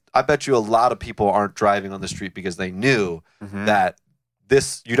 and I bet you a lot of people aren't driving on the street because they knew Mhm. that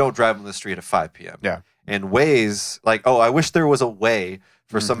you don't drive on the street at 5 p.m. Yeah. And Waze, like, I wish there was a way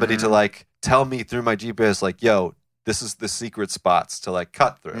for somebody to Mhm. like tell me through my GPS, like, yo, this is the secret spots to like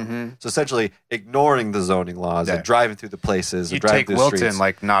cut through. Mhm. So essentially, ignoring the zoning laws Yeah. and driving through the places You and driving take through Wilton the streets.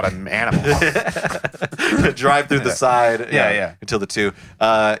 like not an animal. Drive through the side, Yeah. until the 2.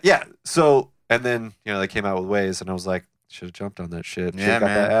 Yeah. So, and then they came out with Waze, and I was like, should have jumped on that shit. Should Yeah, have got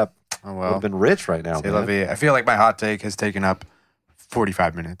man. that app. Oh, Would well. have been rich right now. C'est man. la vie. I feel like my hot take has taken up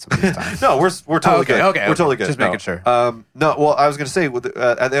 45 minutes of this time. No, we're totally Okay, good. okay, We're totally okay. good. Just making sure. No, well, I was going to say at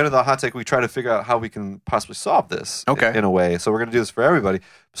the end of the hot take, we try to figure out how we can possibly solve this. Okay. In a way, so we're going to do this for everybody.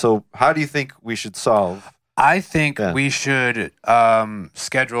 So, how do you think we should solve? I think Yeah. we should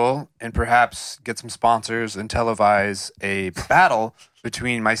schedule and perhaps get some sponsors and televise a battle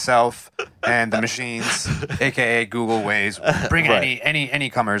between myself and the machines, aka Google Waze. Bring Right. any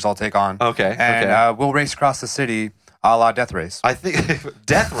comers I'll take on. Okay, And okay. we'll race across the city a la Death Race. I think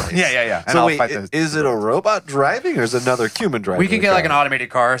death race. Yeah. And So I'll wait, fight the- is it a robot driving or is it another human driving? We could the get like an car? automated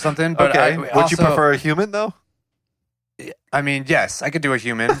car or something. But Okay. I, Would also, you prefer a human though? I mean, yes, I could do a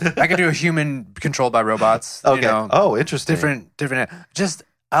human. I could do a human controlled by robots. Okay. You know, Oh, interesting. different. Just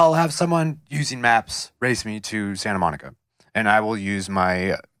I'll have someone using maps race me to Santa Monica, and I will use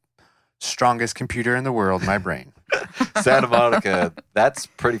my strongest computer in the world, my brain. Santa Monica. That's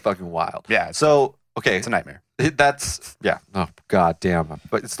pretty fucking wild. Yeah, So okay, it's a nightmare. that's yeah. Oh god damn.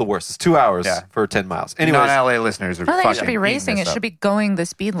 But it's the worst. It's 2 hours Yeah. for 10 miles. Anyways, Non-LA listeners are I don't think it fucking should be eating racing. this It up. should be going the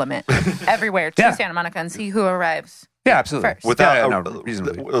speed limit everywhere to Yeah. Santa Monica and see who arrives. Yeah, absolutely. first. without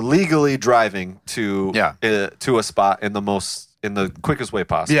reasonably. legally driving to Yeah. to a spot in the quickest way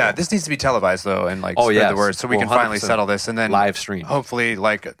possible. Yeah, this needs to be televised though, and like Oh, spread yes. the word so we Well, can finally 100% settle this, and then live stream. hopefully,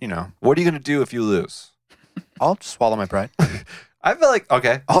 like What are you going to do if you lose? I'll just swallow my pride. I feel like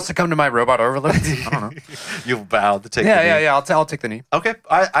okay, I'll succumb to my robot overload. I don't know. you've vowed to take. the knee. Yeah. I'll take the knee. Okay,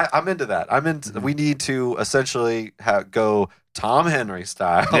 I'm into that. I'm into. We need to essentially go Tom Henry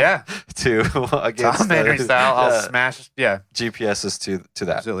style. Yeah. To against Tom Henry style. I'll yeah, smash. Yeah, GPSs to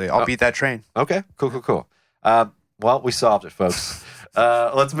that. absolutely. I'll beat that train. Okay, cool. Well, we solved it, folks.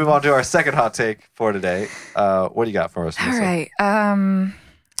 Let's move on to our second hot take for today. What do you got for us? All Melissa? right.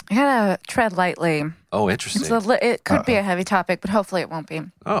 I gotta tread lightly. Oh, interesting. It could be a heavy topic, but hopefully it won't be.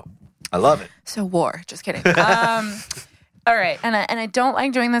 Oh, I love it. So war. Just kidding. All right, and I don't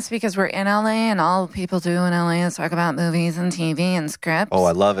like doing this because we're in LA, and all people do in LA is talk about movies and TV and scripts. Oh,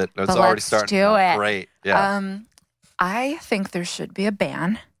 I love it. It's But already let's starting. do it. Great. Yeah. I think there should be a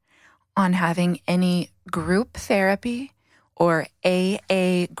ban on having any group therapy or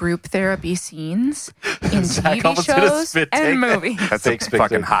AA group therapy scenes in Zach TV almost did a shows spit and take. movies. That's Fake a spit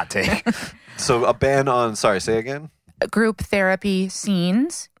fucking take. hot take. So a ban on. Sorry, say again. Group therapy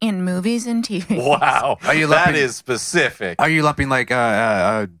scenes in movies and TV. Wow. Are you that lumping- is specific. Are you lumping like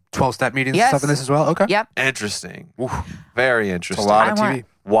 12-step meetings Yes. and stuff in this as well? Okay. Yep. Interesting. Very interesting. It's a lot of I TV. want-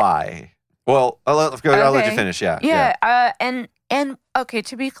 Why? Well, I'll let you Okay. finish. Yeah. Yeah. And okay,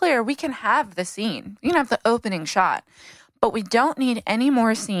 to be clear, we can have the scene. We can have the opening shot, but we don't need any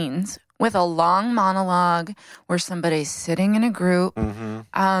more scenes with a long monologue where somebody's sitting in a group. Mm-hmm.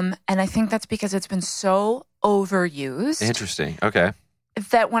 And I think that's because it's been so overused Interesting. Okay.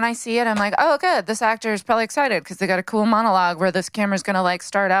 that when I see it, I'm like, oh, good. This actor is probably excited because they got a cool monologue where this camera's going to like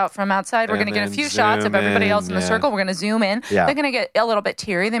start out from outside. We're And going to get a then few shots of zoom everybody in, else in the yeah. circle. We're going to zoom in. Yeah. They're going to get a little bit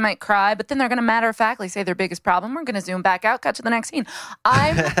teary. They might cry, but then they're going to matter of factly say their biggest problem. We're going to zoom back out, cut to the next scene.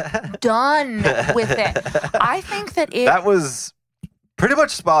 I'm done with it. I think that That was pretty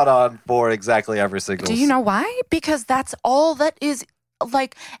much spot on for exactly every single. Do you know why? Because that's all that is.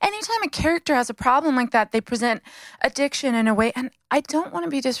 Like, anytime a character has a problem like that, they present addiction in a way. And I don't want to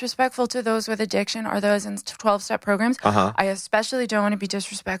be disrespectful to those with addiction or those in 12-step programs. I especially don't want to be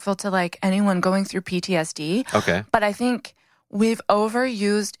disrespectful to, like, anyone going through PTSD. Okay. But I think we've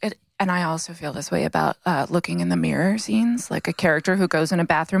overused it. And I also feel this way about looking in the mirror scenes, like a character who goes in a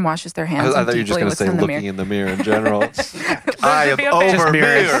bathroom, washes their hands. I thought you were just going to say looking in the mirror in general. I am over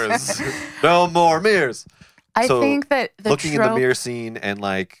mirrors. No more mirrors. I think that the looking in the mirror scene and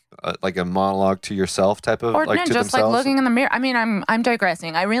like a monologue to yourself type of, or like, no, to just themselves. like looking in the mirror. I mean, I'm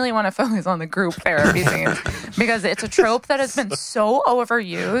digressing. I really want to focus on the group therapy scene because it's a trope that has been so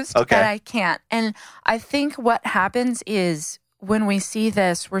overused that I can't. And I think what happens is when we see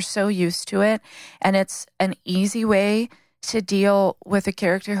this, we're so used to it, and it's an easy way to deal with a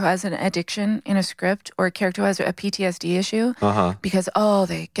character who has an addiction in a script or a character who has a PTSD issue because,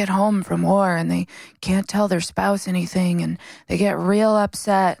 they get home from war and they can't tell their spouse anything and they get real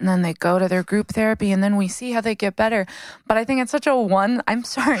upset and then they go to their group therapy and then we see how they get better. But I think it's such I'm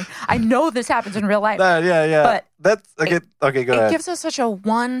sorry. I know this happens in real life. Yeah. But that's okay. Go ahead. It gives us such a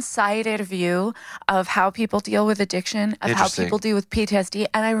one-sided view of how people deal with addiction, of how people deal with PTSD.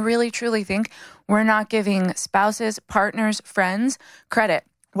 And I really, truly think we're not giving spouses, partners, friends credit.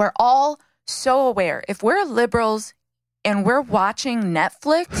 We're all so aware. If we're liberals and we're watching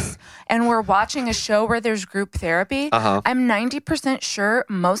Netflix and we're watching a show where there's group therapy, I'm 90% sure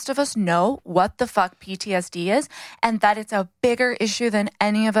most of us know what the fuck PTSD is and that it's a bigger issue than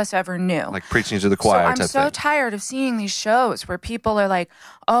any of us ever knew. Like preaching to the choir. I'm so tired of seeing these shows where people are like,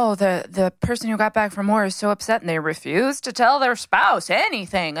 oh, the person who got back from war is so upset and they refuse to tell their spouse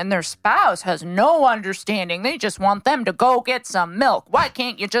anything and their spouse has no understanding. They just want them to go get some milk. Why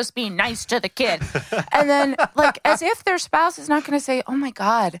can't you just be nice to the kid? And then, like, as if their spouse is not going to say, oh my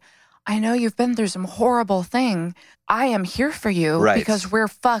God, I know you've been through some horrible thing. I am here for you because we're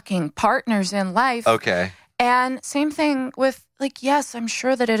fucking partners in life. Okay. And same thing with, like, yes, I'm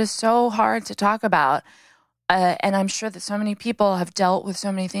sure that it is so hard to talk about. And I'm sure that so many people have dealt with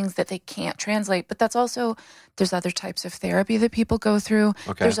so many things that they can't translate. But that's also, there's other types of therapy that people go through.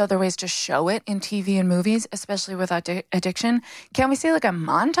 Okay. There's other ways to show it in TV and movies, especially with addiction. Can we say like a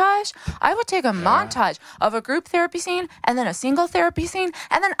montage? I would take a montage of a group therapy scene and then a single therapy scene.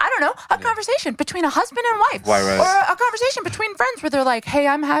 And then, I don't know, a conversation between a husband and wife. Right. Or a conversation between friends where they're like, hey,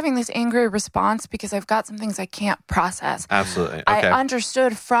 I'm having this angry response because I've got some things I can't process. Absolutely. Okay. I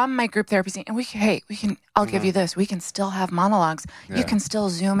understood from my group therapy scene, and I'll give you this. We can still have monologues. Yeah. You can still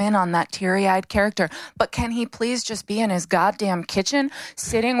zoom in on that teary-eyed character. But can he please just be in his goddamn kitchen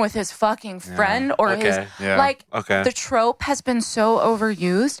sitting with his fucking friend or his... Yeah. Like, the trope has been so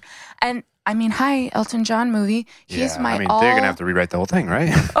overused. And, I mean, hi, Elton John movie. He's my they're going to have to rewrite the whole thing,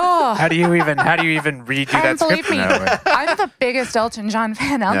 right? Oh. How do you even redo that script from that way? I'm the biggest Elton John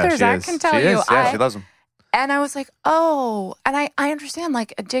fan out there, Zach can tell you. Yeah, she loves him. And I was like, oh, and I understand,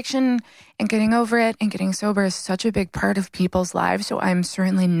 like, addiction and getting over it and getting sober is such a big part of people's lives. So I'm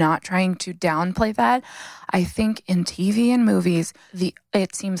certainly not trying to downplay that. I think in TV and movies,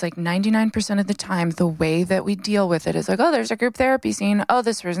 it seems like 99% of the time, the way that we deal with it is like, oh, there's a group therapy scene. Oh,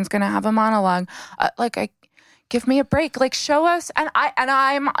 this person's going to have a monologue. Give me a break. Like, show us. And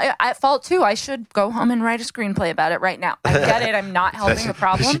I'm at fault too. I should go home and write a screenplay about it right now. I get it. I'm not helping the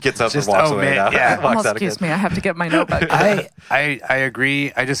problem. She gets up and walks away now. Yeah. Excuse me. I have to get my notebook. I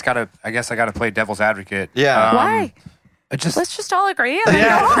agree. I guess I gotta play devil's advocate. Yeah. Why? Let's just all agree and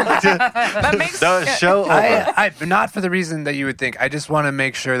then go on. That makes show over. Not for the reason that you would think. I just want to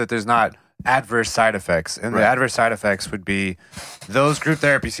make sure that there's not adverse side effects. And the adverse side effects would be those group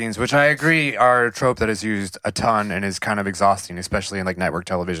therapy scenes, which I agree are a trope that is used a ton and is kind of exhausting, especially in like network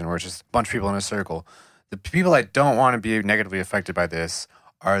television where it's just a bunch of people in a circle. The people that don't want to be negatively affected by this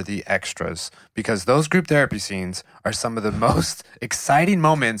are the extras, because those group therapy scenes are some of the most exciting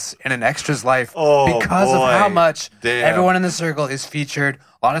moments in an extra's life because of how much everyone in the circle is featured.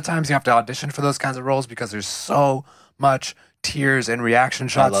 A lot of times you have to audition for those kinds of roles because there's so much tears and reaction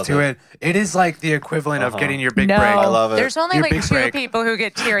shots to it. It is like the equivalent of getting your big break. I love it. There's only Your like big two break. people who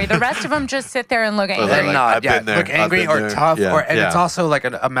get teary. The rest of them just sit there and look angry. Like, I've been there. Look angry I've been or there. tough, Yeah. and it's also like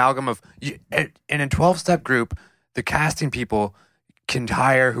an amalgam of. In a 12-step group, the casting people can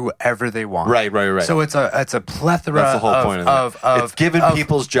hire whoever they want. Right. So it's a plethora. That's the whole point of it. It's giving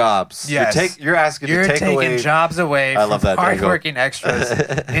people's jobs. Yes. You're asking to take taking away jobs away I love from that angle. hardworking extras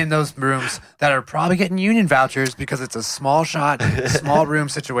in those rooms that are probably getting union vouchers because it's a small shot, small room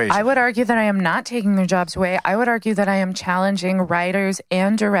situation. I would argue that I am not taking their jobs away. I would argue that I am challenging writers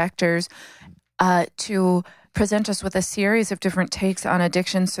and directors to present us with a series of different takes on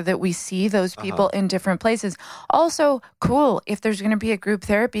addiction so that we see those people in different places. Also, cool, if there's going to be a group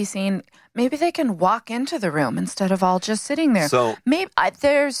therapy scene, maybe they can walk into the room instead of all just sitting there. So maybe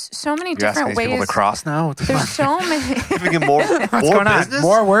there's so many You're different asking these people ways. to cross now? What the There's fuck? so many. giving more What's more going business. on?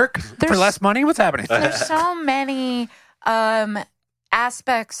 More work for There's- less money? What's happening? There's so many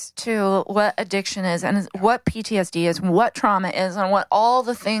aspects to what addiction is and what PTSD is, what trauma is, and what all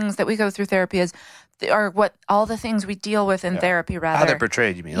the things that we go through therapy is, or what all the things we deal with in therapy, rather. How they're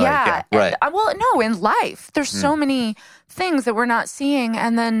portrayed, you mean? Yeah. Right. Well, no, in life, there's so many things that we're not seeing,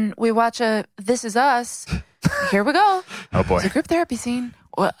 and then we watch a This Is Us. Here we go. Oh, boy. It's a group therapy scene.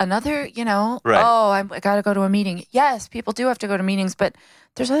 Well, another, Right. oh, I got to go to a meeting. Yes, people do have to go to meetings, but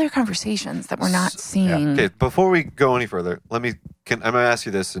there's other conversations that we're not seeing. Okay, before we go any further, I'm going to ask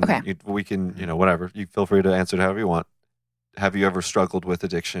you this, and Okay. we can, whatever. You feel free to answer it however you want. Have you ever struggled with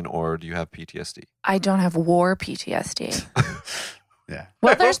addiction, or do you have PTSD? I don't have war PTSD. Yeah.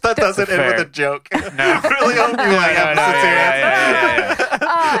 Well, I hope that doesn't end with Fair. a joke. No. I really hope you have no, a sincere answer.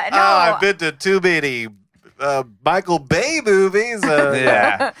 no. Oh, I've been to too many Michael Bay movies.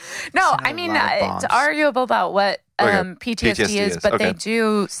 Yeah. No, Seen a I mean, lot of bombs. it's arguable about what Okay. PTSD is, but okay. they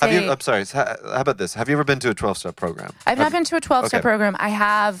do say. Have you? I'm sorry. How about this? Have you ever been to a 12-step program? I've not been to a 12-step Okay. program.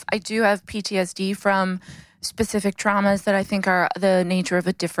 I do have PTSD from specific traumas that I think are the nature of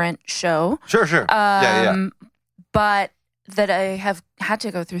a different show. Sure. Yeah. But that I have had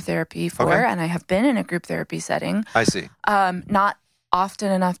to go through therapy for, Okay. and I have been in a group therapy setting. I see. Not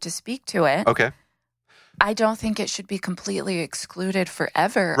often enough to speak to it. Okay. I don't think it should be completely excluded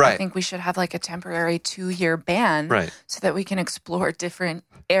forever. I Right. think we should have like a temporary 2-year ban Right. so that we can explore different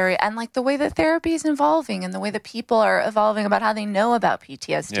area and like the way that therapy is evolving and the way that people are evolving about how they know about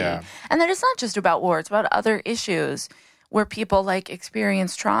PTSD. Yeah. And that it's not just about war, it's about other issues where people like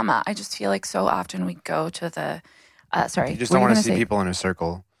experience trauma. I just feel like so often we go to the sorry. You just what don't were want to gonna see say? people in a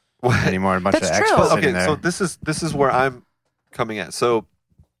circle What? anymore. A bunch That's of true. extras Well, sitting okay, there. so this is where I'm coming at. So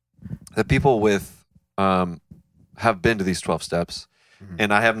the people with have been to these 12 steps,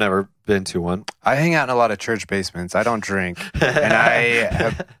 and I have never been to one. I hang out in a lot of church basements. I don't drink. And I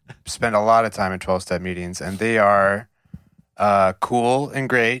have spent a lot of time in 12-step meetings, and they are cool and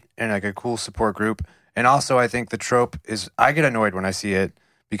great and like a cool support group. And also, I think the trope is I get annoyed when I see it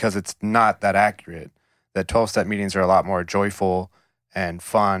because it's not that accurate. That 12-step meetings are a lot more joyful and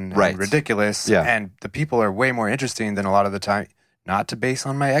fun Right. and ridiculous. Yeah. And the people are way more interesting than a lot of the time. Not to base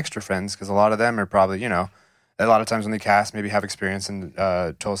on my extra friends, because a lot of them are probably, a lot of times when they cast, maybe have experience in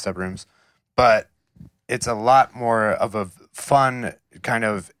 12-step rooms. But it's a lot more of a fun, kind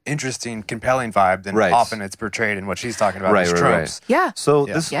of interesting, compelling vibe than Right. often it's portrayed in what she's talking about, Right, these right, right. tropes. Yeah. So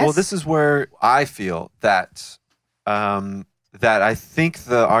Yeah. Yes. this is where I feel that that I think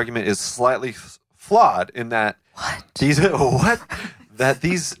the argument is slightly flawed in that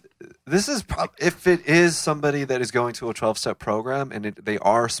this is if it is somebody that is going to a 12-step program and they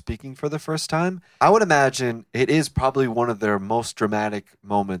are speaking for the first time, I would imagine it is probably one of their most dramatic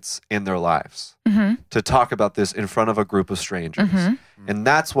moments in their lives to talk about this in front of a group of strangers. And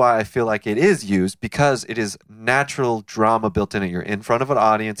that's why I feel like it is used, because it is natural drama built in it. You're in front of an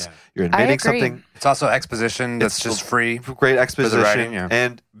audience, you're admitting agree. something. It's also exposition that's It's just free. Great exposition, writing, yeah.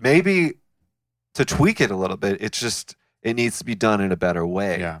 and maybe to tweak it a little bit, it needs to be done in a better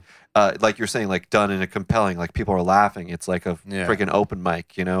way. Yeah. Like you're saying, like done in a compelling, like people are laughing. It's like a Yeah. freaking open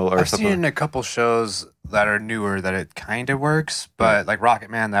mic, or I've something. seen in a couple shows that are newer that it kind of works, but like Rocket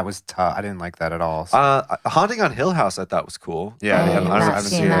Man, that was tough. I didn't like that at all. So. Haunting on Hill House, I thought was cool. Yeah, I have not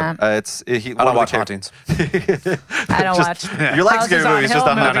seen that. He. I don't watch hauntings. I don't watch. You like Houses scary on movies, Hill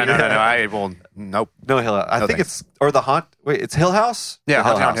just not movies. Haunting. Nope. No Hill House. I No think thanks. it's or the haunt. Wait, it's Hill House. Yeah, The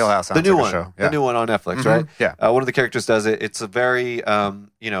Haunting on Hill House The sounds new like a one. show. The Yeah. new one on Netflix, right? Yeah. One of the characters does it. It's a very,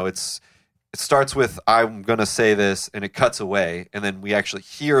 it starts with "I'm gonna say this," and it cuts away, and then we actually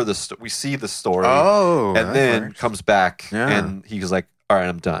hear we see the story, Oh, and that then works. comes back, Yeah. and he's like, "All right,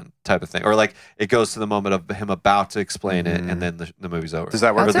 I'm done," type of thing, or like it goes to the moment of him about to explain it, and then the movie's over. Does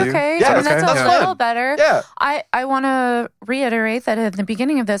that work That's with you? okay. Yeah, I mean, that's that's okay. a That's little fun. better. Yeah. I want to reiterate that at the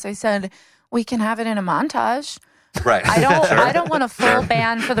beginning of this, I said we can have it in a montage. Right. I don't want a full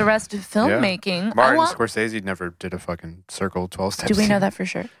ban for the rest of filmmaking. I Martin want. Scorsese never did a fucking circle 12 steps. Do we know that for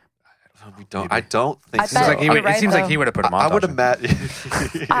sure? We don't. I don't think I so. bet Seems like he You're would, right, it seems like though. he would have put him on. I would imagine.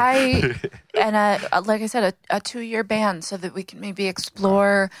 Like I said, a 2-year ban so that we can maybe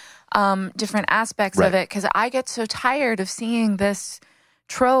explore different aspects of Right. it. Because I get so tired of seeing this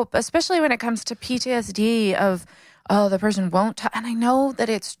trope, especially when it comes to PTSD of, oh, the person won't. And I know that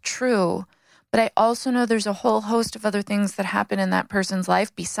it's true, But I also know there's a whole host of other things that happen in that person's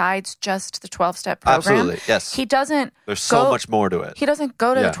life besides just the 12-step program. Absolutely, yes. He doesn't. There's so much more to it. He doesn't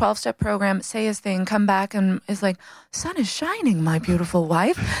go to Yeah. the 12-step program, say his thing, come back, and is like, "Sun is shining, my beautiful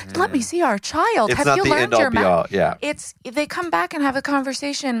wife. Let me see our child. It's Have not you the learned end all your be math?" all. Yeah. It's they come back and have a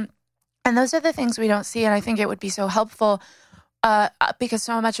conversation, and those are the things we don't see. And I think it would be so helpful. Because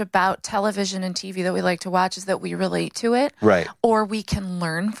so much about television and TV that we like to watch is that we relate to it, Right. or we can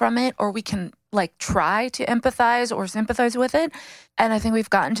learn from it, or we can like try to empathize or sympathize with it. And I think we've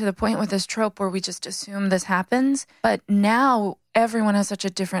gotten to the point with this trope where we just assume this happens. But now everyone has such a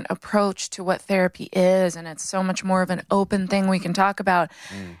different approach to what therapy is, and it's so much more of an open thing we can talk about.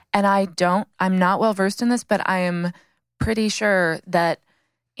 And I'm not well versed in this, but I am pretty sure that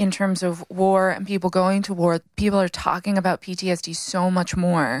in terms of war and people going to war, people are talking about PTSD so much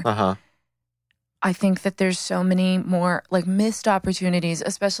more. Uh-huh. I think that there's so many more like missed opportunities,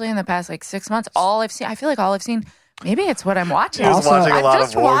 especially in the past like 6 months. I feel like all I've seen, maybe it's what I'm watching. You're just watching a I'm lot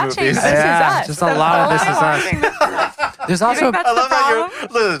just of war watching movies. This Yeah, Is Us. just a lot of This Is Us. Watching This Is Us. There's You also think that's I love the how problem?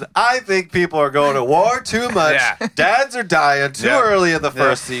 listen, I think people are going to war too much. Yeah. Dads are dying too Yeah. early in the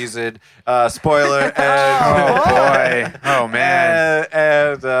first season. Spoiler. oh And, boy, oh man.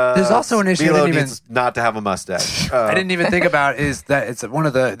 There's also an issue I Milo didn't even- needs not to have a mustache. I didn't even think about is that it's one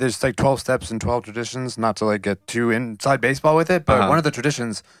of the there's like 12 steps and 12 traditions, not to like get too inside baseball with it, but Uh-huh. one of the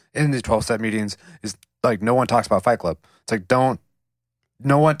traditions in the 12 step meetings is like no one talks about Fight Club. It's like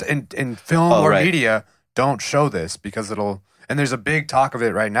no one in film Oh, or right. media don't show this because and there's a big talk of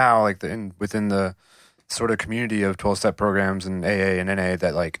it right now like within the sort of community of 12 step programs and AA and NA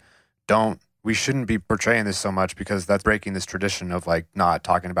that like we shouldn't be portraying this so much because that's breaking this tradition of like not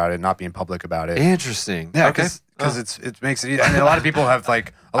talking about it, not being public about it. Interesting. Yeah, Okay. because it makes it, and a lot of people have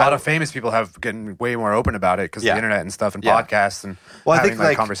like a lot of famous people have getting way more open about it because Yeah. the internet and stuff and Yeah. podcasts and Well, I having think, like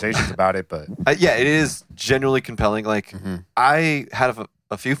like- conversations about it. But Yeah, it is genuinely compelling. Like, Mm-hmm. I had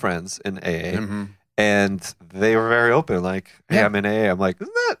a few friends in AA, and they were very open. Like, hey, Yeah. I'm in AA. I'm like,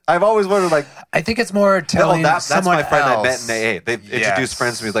 isn't that? I've always wondered, like, I think it's more telling that's someone my friend else. I met in AA. They've Yes. introduced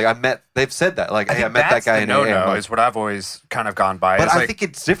friends to me. Like, they've said that. Like, I hey, I think met that that's guy the in AA. I'm no-no like, is what I've always kind of gone by. but It's I like, think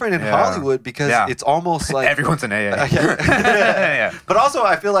it's different in Yeah. Hollywood because Yeah. it's almost like everyone's an AA. Yeah. yeah. But also,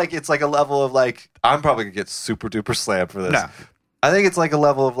 I feel like it's like a level of like I'm probably gonna get super duper slammed for this. No. I think it's like a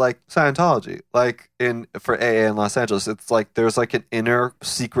level of like Scientology, like for AA in Los Angeles. It's like there's like an inner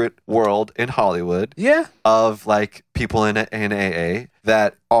secret world in Hollywood Yeah. of like people in AA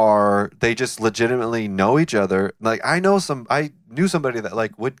that they just legitimately know each other. Like I knew somebody that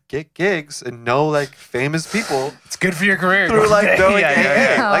like would get gigs and know like famous people It's good for your career. through like knowing Yeah,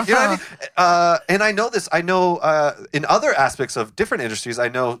 yeah, yeah. AA. Like, you know what I mean? And I know this. I know in other aspects of different industries. I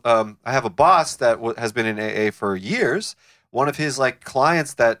know I have a boss that has been in AA for years. One of his like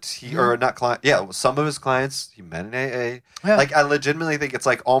clients or not client, some of his clients he met in AA. Yeah. Like I legitimately think it's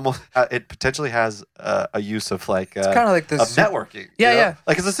like almost it potentially has a use of like It's kind of like this of networking. Yeah, you know? yeah.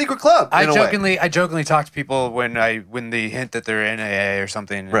 Like it's a secret club. I in a way. jokingly talk to people when they hint that they're in AA or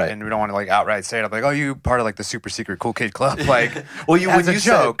something, Right. and we don't want to like outright say it. I'm like, oh, you part of like the super secret cool kid club, like Well, as a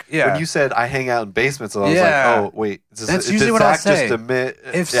joke. Said, Yeah. when you said I hang out in basements, and I was Yeah. like, oh wait, That's did usually what I'll Zach just say. admit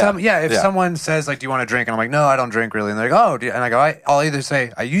If someone says like, do you want to drink, and I'm like, no, I don't drink really, and they're like, oh, and I go, I'll either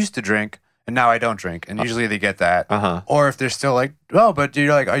say I used to drink and now I don't drink, and usually they get that, or if they're still like, oh, but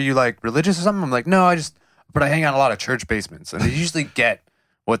you're like, are you like religious or something? I'm like, no, but I hang out in a lot of church basements, and they usually get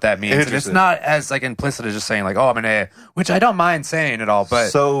what that means, and it's Interesting. not as like implicit as just saying like, oh, I'm an AA, which I don't mind saying at all, but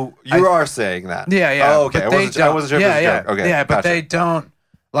so you are saying that? yeah, yeah. Oh, okay. But I wasn't sure if it was a yeah, joke. Okay. yeah, but gotcha. they don't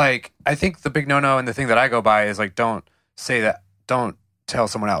like. I think the big no-no and the thing that I go by is like, don't say that. Don't tell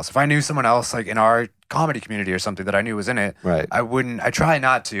someone else. If I knew someone else like in our comedy community or something that I knew was in it, Right. I wouldn't. I try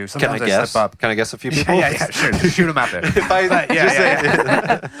not to. Can I Sometimes I guess? slip up. Can I guess a few people? Yeah, sure. Shoot them out there. If I But, yeah, just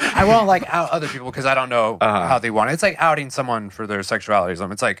yeah, say- I won't like out other people because I don't know Uh-huh. how they want it. It's like outing someone for their sexuality or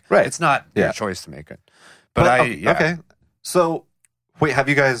something. It's like, Right. it's not Yeah. your choice to make it. But okay. So wait, have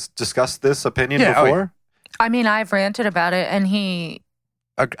you guys discussed this opinion Yeah, oh, before? I mean, I've ranted about it, and he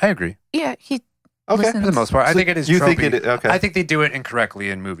I agree. he Okay. listens. For the most part, I So think it is. you think tropey. it- okay. I think they do it incorrectly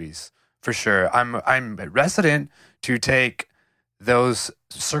in movies for sure. I'm resident to take those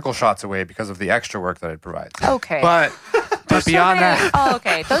circle shots away because of the extra work that it provides. Okay. But There's so beyond many- that, oh,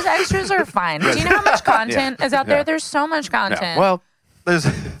 okay. Those extras are fine. Do you know how much content is out there? Yeah. There's so much content. yeah. Well, There's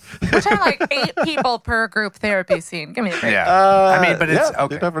We're talking like 8 people per group therapy scene. Give me a break. yeah. I mean, but it's yeah,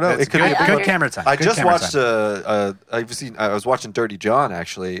 okay. you never know. It's It could good, be a big good one. camera time. I Good just camera watched time. I was watching Dirty John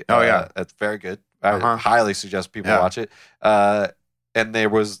actually. Oh, yeah. That's very good. I Uh-huh. highly suggest people Yeah. watch it. And there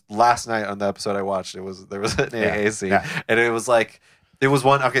was last night on the episode I watched, there was an AA scene, yeah. and it was like It was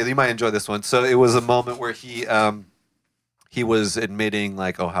one. Okay, you might enjoy this one. So it was a moment where he was admitting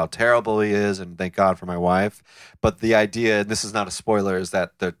like, oh, how terrible he is, and thank God for my wife. But the idea, and this is not a spoiler, is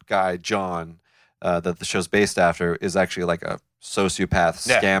that the guy John that the show's based after is actually like a sociopath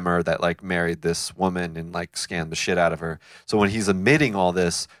scammer that like married this woman and like scammed the shit out of her. So when he's admitting all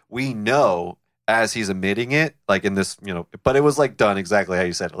this, we know as he's admitting it, like in this, but it was like done exactly how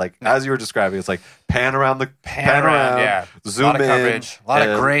you said it. Like as you were describing, it's like pan around, zoom a lot of in, coverage, a lot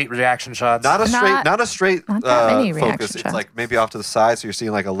of great reaction shots. Not a straight focus. It's like maybe off to the side, so you're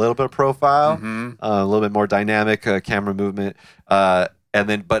seeing like a little bit of profile, a little bit more dynamic camera movement, and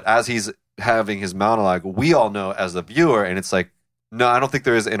then but as he's having his monologue, we all know as the viewer, and it's like, no, I don't think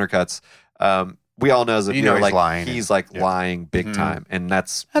there is intercuts. We all know as a viewer, like he's like lying big time, and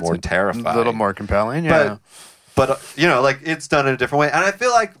that's more terrifying, a little more compelling. But like it's done in a different way, and I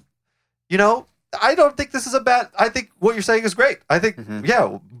feel like, I don't think this is a bad. I think what you're saying is great. I think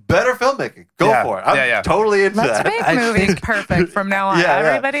better filmmaking. Go for it. I'm totally into that. Let's make movies perfect from now on.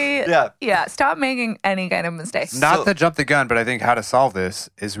 Everybody, stop making any kind of mistakes. Not to jump the gun, but I think how to solve this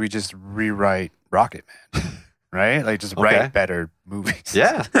is we just rewrite Rocket Man. Right? Like, just write better movies.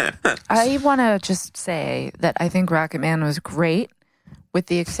 Yeah. I want to just say that I think Rocket Man was great, with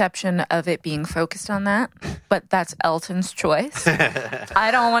the exception of it being focused on that. But that's Elton's choice. I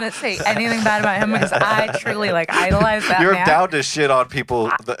don't want to say anything bad about him because I truly, idolize that You're man. down to shit on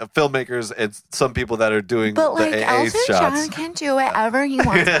people, the filmmakers, and some people that are doing the AA Elton shots. John can do whatever he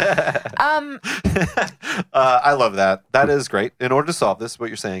wants. I love that. That is great. In order to solve this, what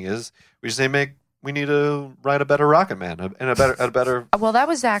you're saying is we just say we need to write a better Rocket Man and a better. Well, that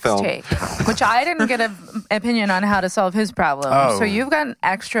was Zach's take, which I didn't get an opinion on how to solve his problem. Oh. So you've gotten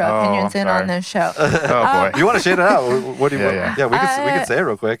extra opinions in on this show. Oh boy, you want to shade it out? What do you want? Yeah, we can say it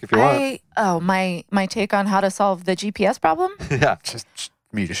real quick if you want. My take on how to solve the GPS problem. Yeah, just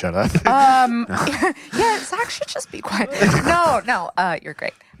me to shut up. Zach should just be quiet. No, you're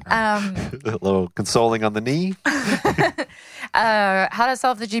great. A little consoling on the knee. How to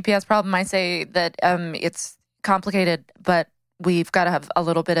solve the GPS problem? I say that it's complicated, but we've got to have a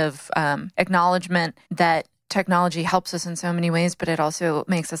little bit of acknowledgement that technology helps us in so many ways, but it also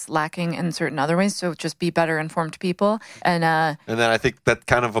makes us lacking in certain other ways. So just be better informed people. And then I think that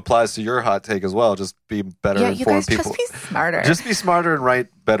kind of applies to your hot take as well. Just be better informed you guys people. Just be smarter. Just be smarter and write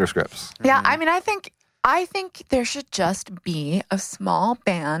better scripts. Yeah, I mean, I think there should just be a small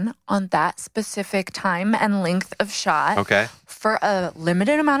ban on that specific time and length of shot for a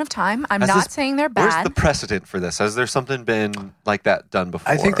limited amount of time. I'm not saying they're bad. Where's the precedent for this? Has there something been like that done before?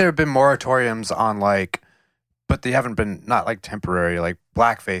 I think there have been moratoriums on but they haven't been not temporary, like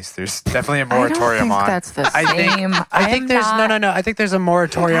blackface. There's definitely a moratorium on. That's the same. I think there's no. I think there's a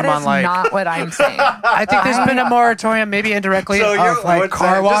moratorium on not what I'm saying. I think there's been a moratorium, maybe indirectly, of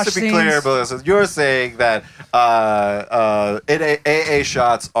car wash just to be clear, Melissa, you're saying that AA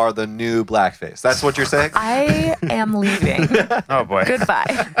shots are the new blackface. That's what you're saying? I am leaving. Oh boy.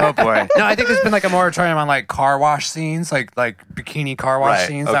 Goodbye. Oh boy. No, I think there's been a moratorium on car wash scenes, like bikini car wash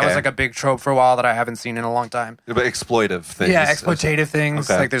scenes. That was a big trope for a while that I haven't seen in a long time. But exploitive things. Yeah, exploitative things.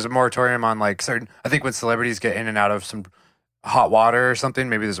 Okay. There's a moratorium on certain. I think when celebrities get in and out of some hot water or something,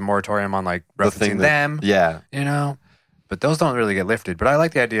 maybe there's a moratorium on referencing them. Yeah, But those don't really get lifted. But I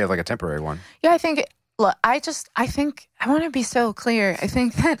like the idea of a temporary one. Yeah, I think. Look, I think I want to be so clear. I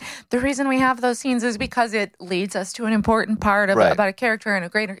think that the reason we have those scenes is because it leads us to an important part of about a character and a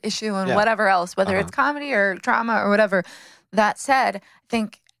greater issue and whatever else, whether it's comedy or drama or whatever. That said, I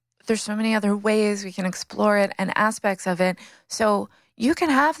think there's so many other ways we can explore it and aspects of it. So you can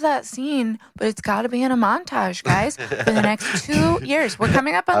have that scene, but it's got to be in a montage, guys, for the next 2 years. We're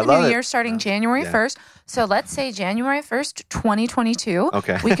coming up on the new year starting January 1st. So let's say January 1st, 2022.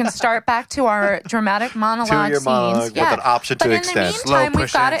 Okay. We can start back to our dramatic monologue scenes. Monologue with an option to extend. But in the meantime,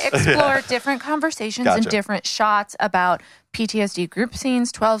 we've got to explore different conversations and different shots about PTSD group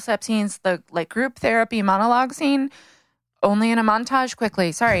scenes, 12-step scenes, the group therapy monologue scene. Only in a montage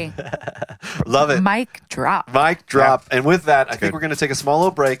quickly. Sorry. Love it. Mic drop. Mic drop. Yeah. And with that, I think we're going to take a small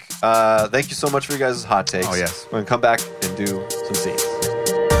little break. Thank you so much for you guys' hot takes. Oh, yes. We're going to come back and do some scenes.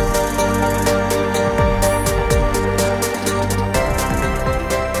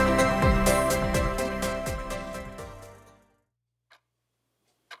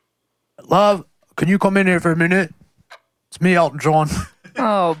 Love, can you come in here for a minute? It's me, Elton John.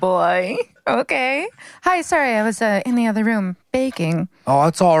 Oh, boy. Okay. Hi, sorry, I was in the other room baking. Oh,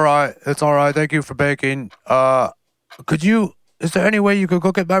 it's all right. It's all right. Thank you for baking. Is there any way you could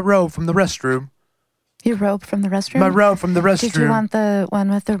go get my robe from the restroom? Your robe from the restroom? My robe from the restroom. Did you want the one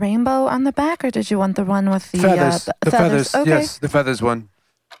with the rainbow on the back, or did you want the one with the feathers? The feathers. Okay. Yes, the feathers one.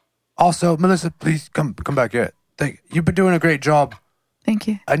 Also, Melissa, please come back here. You've been doing a great job. Thank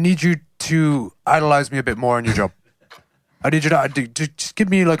you. I need you to idolize me a bit more in your job. I need you to just give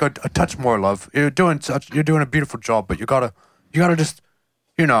me like a touch more, love. You're doing a beautiful job, but you gotta just,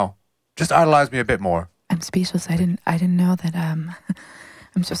 just idolize me a bit more. I'm speechless. I didn't know that.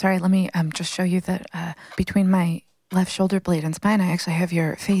 I'm so sorry. Let me just show you that between my left shoulder blade and spine, I actually have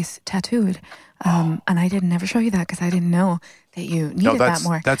your face tattooed. And I didn't never show you that because I didn't know that you needed that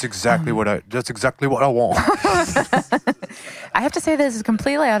more. That's exactly what I want. I have to say this is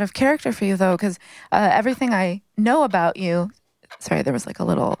completely out of character for you, though, because everything I know about you. Sorry, there was like a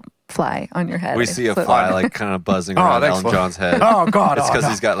little fly on your head. We see a fly like kind of buzzing around Elton John's head. Oh God! It's because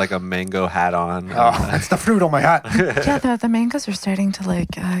he's got like a mango hat on. That's the fruit on my hat. Yeah, the mangoes are starting to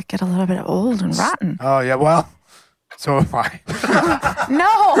like get a little bit old and rotten. Oh yeah, well, so am I.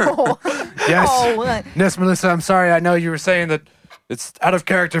 No. Yes. Oh, Yes, Melissa. I'm sorry. I know you were saying that it's out of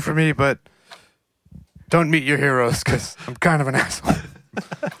character for me, but don't meet your heroes because I'm kind of an asshole.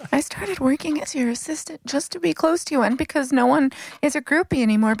 I started working as your assistant just to be close to you, and because no one is a groupie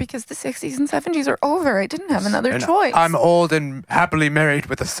anymore because the 60s and 70s are over. I didn't have another choice. I'm old and happily married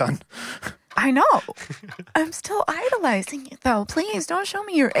with a son. I know. I'm still idolizing you, though. Please don't show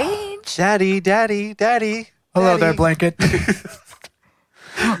me your age. Daddy. Hello there, Blanket.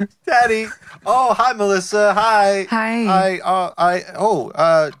 Daddy. Oh, hi, Melissa. Hi. Hi.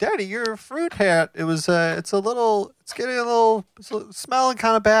 Daddy, your fruit hat. It's smelling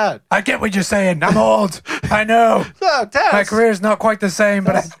kind of bad. I get what you're saying. I'm old. I know. No, Dad. My career's not quite the same,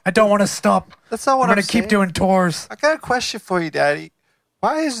 but I don't want to stop. That's not what I'm going to keep doing tours. I got a question for you, Daddy.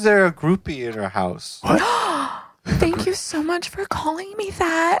 Why is there a groupie in our house? What? Thank you so much for calling me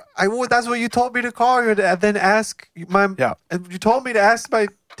that. That's what you told me to call you and then ask my... Yeah. You told me to ask my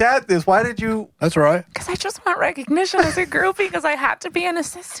dad this. Why did you... That's right. Because I just want recognition as a groupie because I had to be an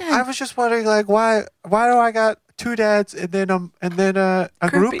assistant. I was just wondering, like, why do I got two dads and then a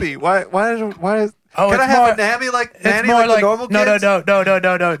groupie? Why is... Oh, can I have a nanny like the normal kids?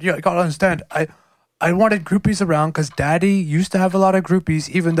 No. You gotta understand. I wanted groupies around because Daddy used to have a lot of groupies,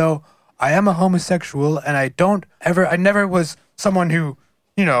 even though I am a homosexual and I never was someone who,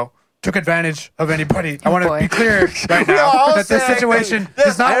 took advantage of anybody. I want to be clear right now that this situation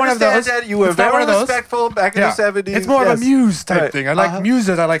is not one of those. That you were very respectful back in the 70s. It's more of a muse type thing. I like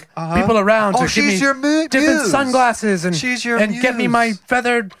muses. I like people around to give me different sunglasses and get me my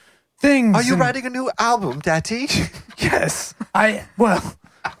feathered things. Are you writing a new album, Daddy? Yes.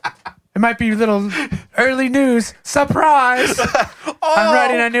 It might be a little early news. Surprise! I'm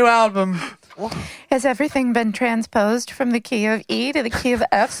writing a new album. Has everything been transposed from the key of E to the key of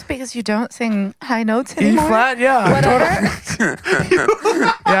F because you don't sing high notes anymore? E flat, yeah. Whatever.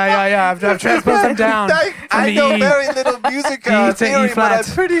 Yeah. I've transposed them down. I know very little music theory, but I'm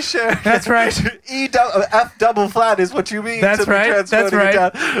pretty sure. That's right. F double flat is what you mean. That's right. That's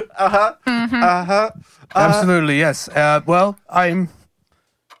right. Absolutely, yes. Well, I'm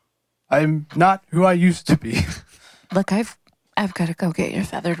not who I used to be. Look, I've got to go get your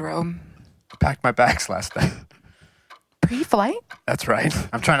feathered robe. Packed my bags last night. Pre-flight? That's right.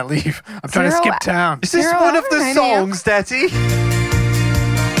 I'm trying to leave. I'm trying to skip town. Is this one of the songs, Daddy?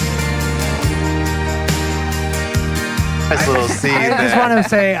 Nice little scene there. I just want to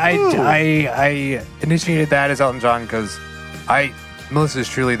say I initiated that as Elton John because Melissa is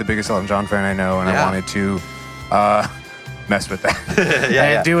truly the biggest Elton John fan I know, and I wanted to mess with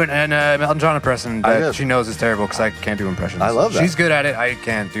that. Do an Elton John impression that she knows is terrible because I can't do impressions. I love that. She's good at it. I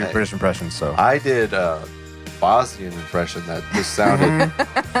can't do British impressions. So I did a Bosnian impression that just sounded.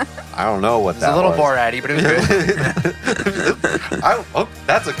 I don't know what that was. It's a little Borat-y, but it was good.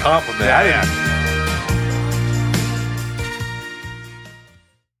 That's a compliment.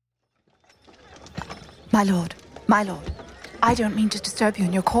 My lord, I don't mean to disturb you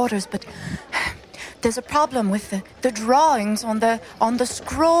in your quarters, but there's a problem with the drawings on the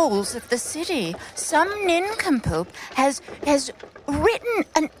scrolls of the city. Some nincompoop has written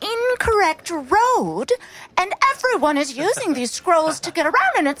an incorrect road, and everyone is using these scrolls to get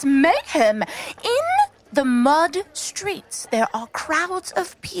around, and it's mayhem. In the mud streets, there are crowds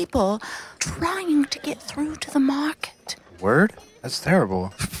of people trying to get through to the market. Word? That's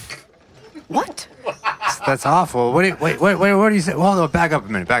terrible. What? That's awful. Wait, what do you say? Well, back up a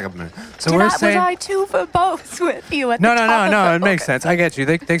minute. So was I too verbose with you at the top No, of it makes sense. I get you.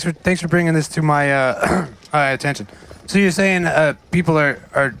 Thanks for bringing this to my attention. So you're saying people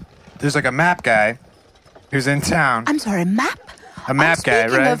are there's like a map guy who's in town. I'm sorry, map? A map guy,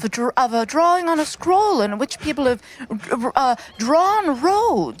 speaking right? of a drawing on a scroll in which people have drawn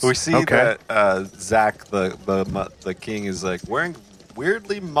roads. We see Okay. that Zach, the king, is like wearing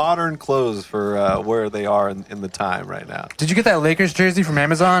weirdly modern clothes for where they are in the time right now. Did you get that Lakers jersey from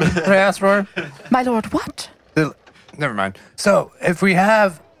Amazon that I asked for? My lord, what? Never mind. So if we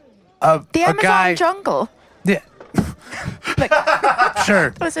have The a Amazon guy, jungle. yeah, Like,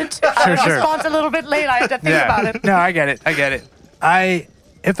 sure. was it? Sure. Response a little bit late. I had to think about it. No, I get it.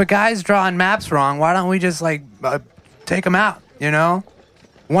 If a guy's drawing maps wrong, why don't we just like take him out?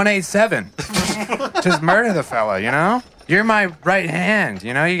 187. Just murder the fella. You're my right hand.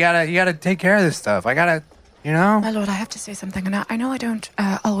 You gotta take care of this stuff. I gotta. My lord, I have to say something. And I know I don't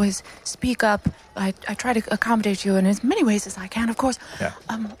always speak up. I try to accommodate you in as many ways as I can, of course. Yeah.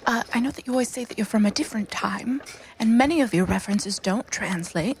 I know that you always say that you're from a different time, and many of your references don't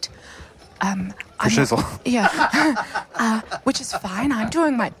translate. For shizzle. Yeah. Which is fine. I'm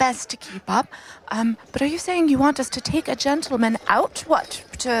doing my best to keep up. But are you saying you want us to take a gentleman out? What?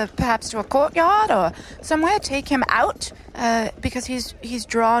 Perhaps to a courtyard or somewhere? Take him out because he's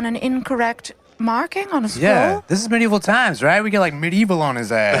drawn an incorrect marking on a scroll? Yeah, this is medieval times, right? We get like medieval on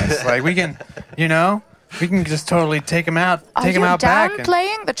his ass. Like we can, we can just totally take him out, take him out back. Are you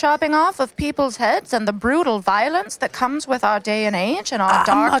downplaying the chopping off of people's heads and the brutal violence that comes with our day and age and our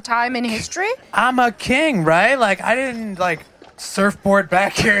dark time in history? I'm a king, right? Like I didn't surfboard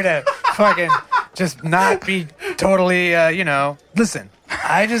back here to fucking just not be totally, Listen,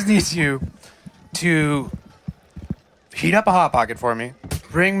 I just need you to heat up a hot pocket for me,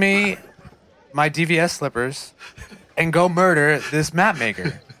 bring me my DVS slippers, and go murder this map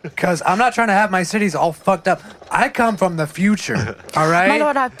maker. Because I'm not trying to have my cities all fucked up. I come from the future, all right? My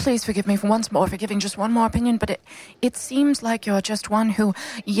lord, please forgive me once more for giving just one more opinion, but it seems like you're just one who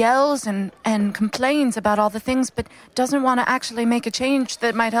yells and complains about all the things, but doesn't want to actually make a change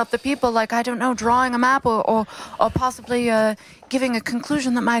that might help the people, like, I don't know, drawing a map or possibly giving a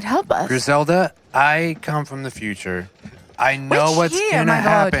conclusion that might help us. Griselda, I come from the future. I know Which what's year, going to my lord?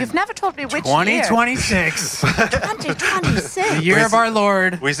 happen. You've never told me which 2026. year. 2026. The year of our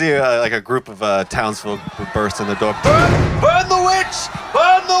Lord. We see a group of townsfolk burst in the door. Burn the witch!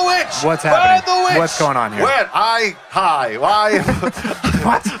 Burn the witch! What's happening? Burn the witch! What's going on here? Hi.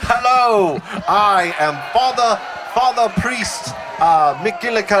 What? Hello. I am Father Priest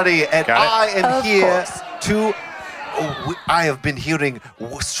McGillicuddy, and Got it. I am Of here course. to. I have been hearing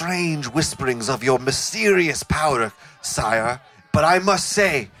strange whisperings of your mysterious power, sire. But I must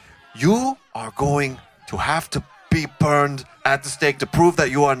say, you are going to have to be burned at the stake to prove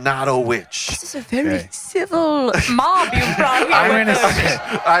that you are not a witch. This is a very Okay. civil mob you brought here. I'm with going to us.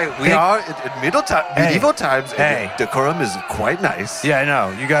 say. We are in medieval times, Hey. and decorum is quite nice. Yeah, I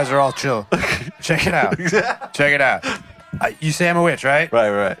know. You guys are all chill. Check it out. Check it out. You say I'm a witch, right?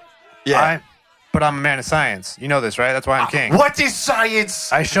 Right. Yeah. But I'm a man of science. You know this, right? That's why I'm king. What is science?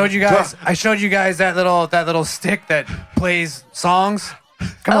 I showed you guys that little stick that plays songs.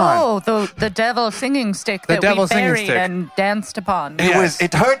 Come on. Oh, the devil singing stick The that devil we singing buried stick. and danced upon. Yes.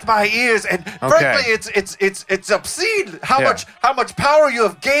 It hurt my ears, and frankly, it's obscene how much power you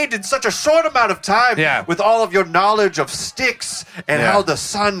have gained in such a short amount of time. Yeah. With all of your knowledge of sticks and Yeah. how the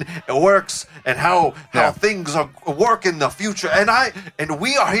sun works and how Yeah. things work in the future. And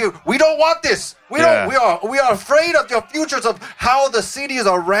we are here. We don't want this. We Yeah. don't. We are afraid of your futures, of how the cities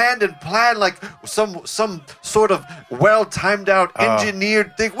are ran and planned like some sort of well timed out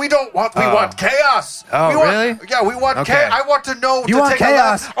engineered thing. We don't want. We want chaos. Oh, we want, really? Yeah, we want Okay. chaos. I want to know. You to want take a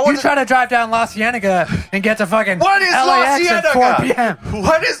chaos? left. I want You try to drive down La Cienega and get to fucking What is La LAX at 4 Cienega? p.m.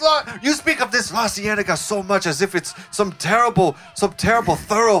 What is You speak of this La Cienega so much as if it's some terrible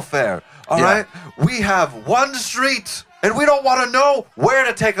thoroughfare. All Yeah. right, we have one street, and we don't want to know where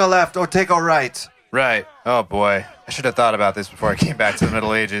to take a left or take a right. Right. Oh boy. I should have thought about this before I came back to the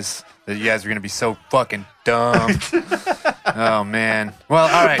Middle Ages. That you guys were gonna be so fucking dumb. Oh man. Well,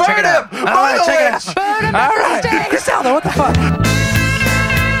 all right. check it out. Burn him! All right, Burn the check it witch! out. Burn him All at the right. stake. Griselda, what the fuck?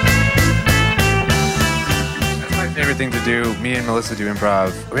 That's my favorite thing to do. Me and Melissa do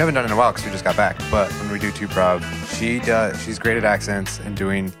improv. We haven't done it in a while because we just got back. But when we do improv, she's great at accents and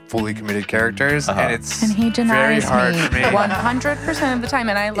doing fully committed characters, and it's And he very denies hard me for me. 100% of the time.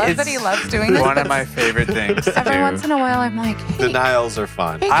 And I love that he It's loves doing this. One of my favorite things to Every do. once in a while, I'm like, hey, Denials are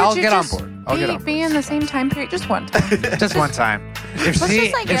fun. hey, I'll could you get on just board. I'll get on board. be in the same time period just one time. Just one time. If Let's she,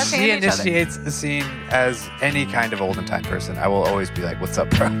 just, like, if get to she each other. initiates the scene as any kind of olden time person, I will always be like, "What's up,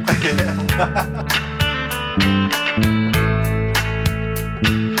 bro?"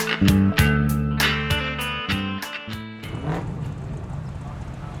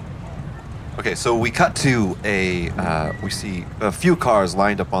 Okay, so we cut to we see a few cars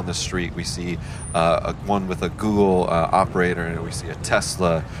lined up on the street. We see one with a Google operator, and we see a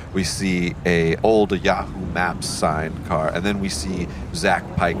Tesla. We see a old Yahoo Maps sign car, and then we see Zach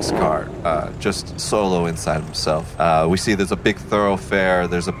Pike's car, just solo inside himself. We see there's a big thoroughfare.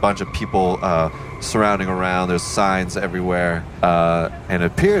 There's a bunch of people surrounding around. There's signs everywhere, and it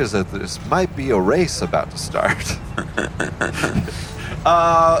appears that this might be a race about to start.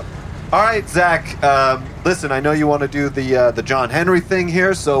 All right, Zach. Listen, I know you want to do the John Henry thing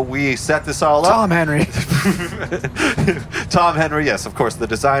here, so we set this all up. Tom Henry. Tom Henry, yes, of course, the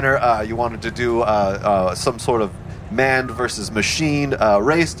designer. You wanted to do some sort of man versus machine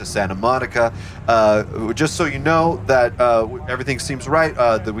race to Santa Monica. Just so you know that everything seems right,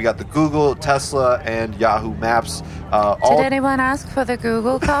 that we got the Google, Tesla, and Yahoo Maps. Did anyone ask for the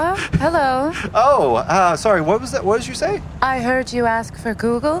Google car? Hello. Oh, sorry. What was that? What did you say? I heard you ask for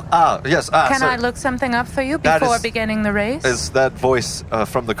Google. Yes. Can sorry. I look something up for you before beginning the race? That voice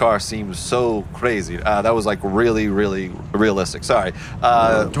from the car seems so crazy. That was like really, really realistic. Sorry.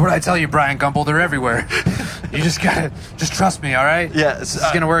 What did I tell you, Brian Gumble? They're everywhere. You just gotta trust me, all right? Yes, this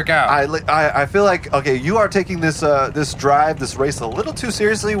is gonna work out. I feel like you are taking this this race a little too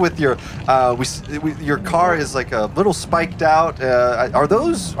seriously with your your car is like a little spiked out. Are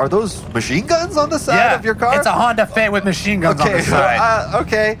those machine guns on the side of your car? It's a Honda Fit with machine guns on the side.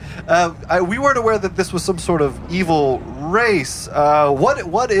 Okay. We weren't aware that this was some sort of evil race. What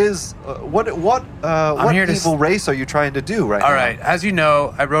evil race are you trying to do right now? All right. As you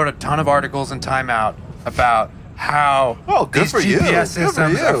know, I wrote a ton of articles in Time Out about how these GPS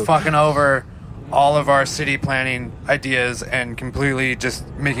systems are fucking over all of our city planning ideas and completely just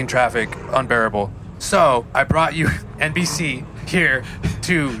making traffic unbearable. So I brought you NBC here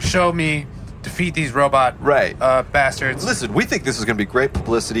to show me defeat these robot bastards. Listen, we think this is going to be great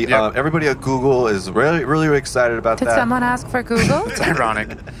publicity. Yep. Everybody at Google is really, really, really excited about that. Did someone ask for Google? It's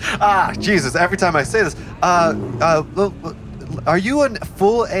ironic. Jesus! Every time I say this, are you a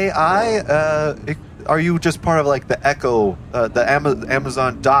full AI? Are you just part of like the Echo, the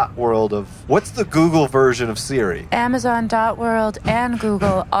Amazon Dot world of what's the Google version of Siri? Amazon Dot world and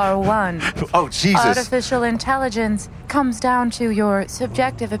Google are one. Oh, Jesus. Artificial intelligence comes down to your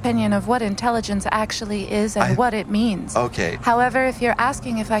subjective opinion of what intelligence actually is and what it means. Okay. However, if you're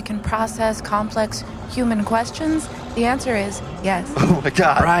asking if I can process complex human questions, the answer is yes. Oh my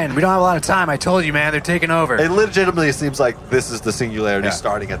God. Brian, we don't have a lot of time. I told you, man, they're taking over. It legitimately seems like this is the singularity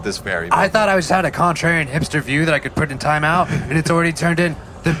starting at this very moment. I thought I just had a contrarian hipster view that I could put in Time Out, and it's already turned in.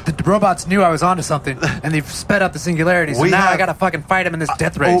 The robots knew I was onto something, and they've sped up the singularity. So I gotta fucking fight him in this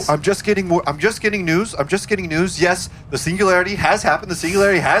death race. I'm just getting news. Yes, the singularity has happened.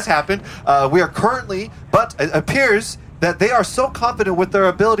 We are currently, but it appears that they are so confident with their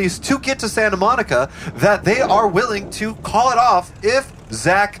abilities to get to Santa Monica that they are willing to call it off if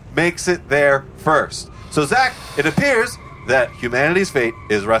Zach makes it there first. So Zach, it appears that humanity's fate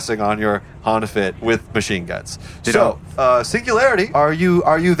is resting on your Honda Fit with machine guns. Singularity, are you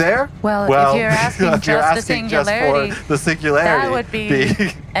there? Well, if you're asking just the singularity, just for the singularity, that would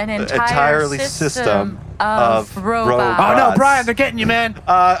be an entire system of robots. Oh no, Brian, they're getting you, man.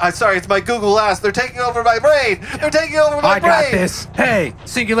 I'm sorry, it's my Google Glass. They're taking over my brain. I got this. Hey,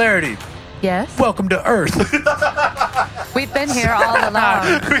 singularity. Yes? Welcome to Earth. We've been here all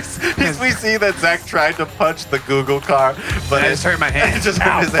along. we see that Zach tried to punch the Google car, but I just hurt my hand. Just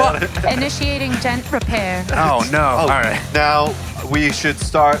hurt his hand. Initiating dent repair. Oh, no. All right. Now we should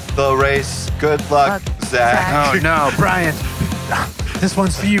start the race. Good luck, Zach. Oh, no. Brian, this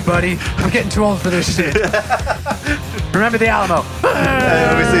one's for you, buddy. I'm getting too old for this shit. Remember the Alamo.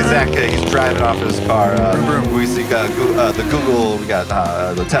 We see Zach, he's driving off his car. We see the Google, we got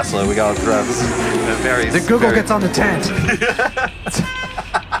the Tesla, we got the Google gets on the tent.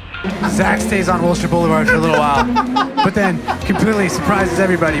 Zach stays on Wilshire Boulevard for a little while, but then completely surprises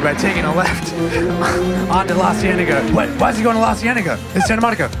everybody by taking a left onto La Cienega. What? Why is he going to La Cienega? It's Santa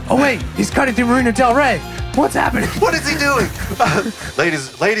Monica. Oh wait, he's cutting through Marina Del Rey. What's happening? What is he doing?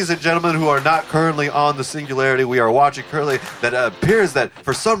 Ladies and gentlemen who are not currently on the singularity, we are watching currently that it appears that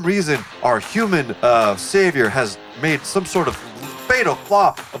for some reason our human savior has made some sort of fatal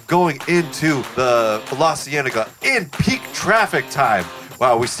flaw of going into the La Cienega in peak traffic time.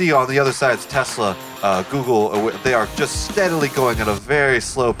 Wow, we see on the other side it's Tesla Google, they are just steadily going at a very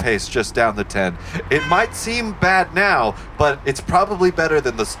slow pace just down the 10. It might seem bad now, but it's probably better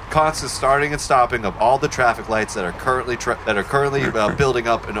than the constant starting and stopping of all the traffic lights that are currently building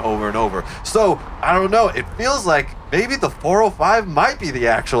up and over. So I don't know. It feels like maybe the 405 might be the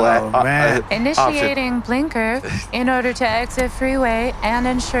actual Initiating option. blinker in order to exit freeway and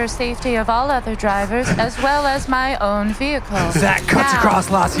ensure safety of all other drivers as well as my own vehicle. Zach cuts Now, across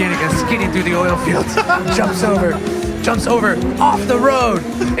Las Cienega, skidding through the oil fields, jumps over off the road,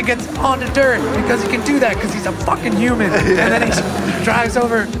 and gets onto dirt because he can do that because he's a fucking human. And then he drives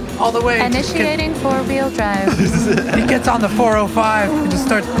over all the way. Initiating four-wheel drive. He gets on the 405 and just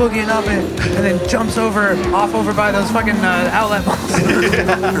starts boogieing up it, and then jumps over by those fucking outlet malls.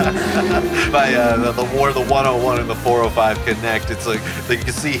 By where the 101 and the 405 connect, it's like you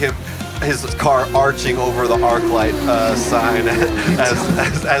can see his car arching over the arc light sign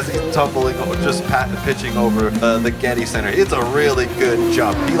as he's tumbling, just pitching over the Getty Center. It's a really good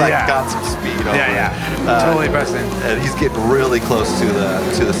jump. He got some speed over it. Totally busting. And he's getting really close to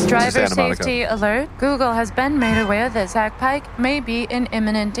the Driver Santa Monica. safety alert. Google has been made aware that Zach Pike may be in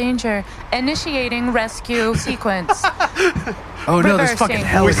imminent danger. Initiating rescue sequence. Oh no, there's fucking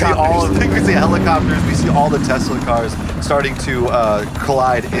Reversing. helicopters. We see helicopters. We see all the Tesla cars starting to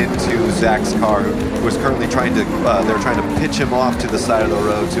collide into Zach's car, who is currently trying to. They're trying to pitch him off to the side of the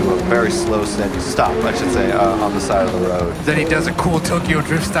road to a very slow, steady stop, I should say, on the side of the road. Then he does a cool Tokyo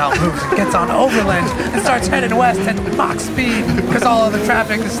Drift style move and gets on overland and starts heading west at Mach speed because all of the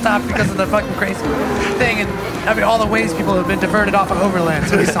traffic is stopped because of the fucking crazy thing, and all the ways people have been diverted off of overland.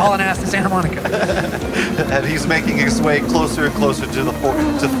 So he's hauling ass to Santa Monica. And he's making his way closer and closer to the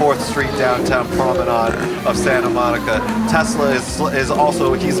 4th Street downtown promenade of Santa Monica. Tesla is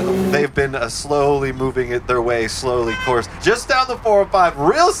also they've been slowly moving their way slowly, course just down the 405,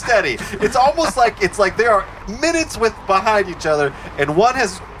 real steady. It's almost like they are minutes behind each other, and one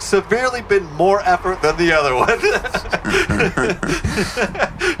has severely been more effort than the other one.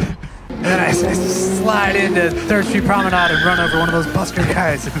 And then I slide into 3rd Street Promenade and run over one of those busker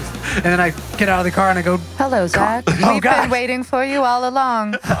guys. And then I get out of the car and I go, Hello, Zach. Oh, We've gosh. been waiting for you all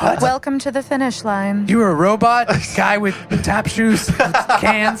along. Welcome to the finish line. "You were a robot? Guy with tap shoes,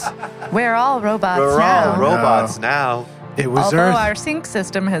 cans?" We're all robots We're now. all robots now. It was Although Earth. our sync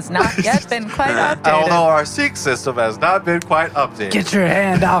system has not yet been quite updated. Although our sync system has not been quite updated. Get your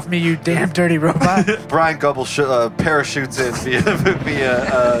hand off me, you damn dirty robot. Brian Gubble parachutes in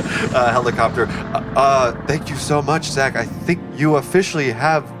via helicopter. Thank you so much, Zach. I think you officially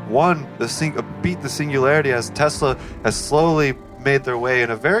have beat the singularity, as Tesla has slowly made their way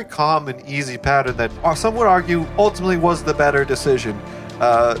in a very calm and easy pattern that some would argue ultimately was the better decision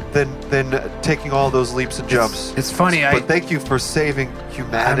than taking all those leaps and jumps. It's funny. But thank you for saving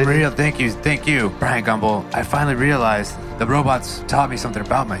humanity. I'm real. Thank you, Brian Gumble. I finally realized the robots taught me something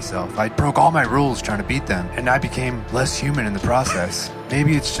about myself. I broke all my rules trying to beat them, and I became less human in the process.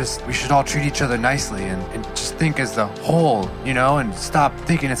 Maybe it's just we should all treat each other nicely and just think as the whole, and stop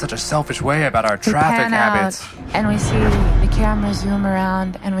thinking in such a selfish way about our We traffic pan out, habits. and we see the camera zoom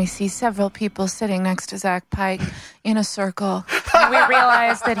around, and we see several people sitting next to Zach Pike in a circle. And we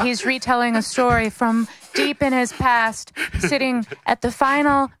realize that he's retelling a story from deep in his past, sitting at the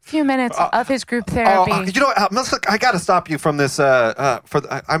final few minutes of his group therapy. I got to stop you from this.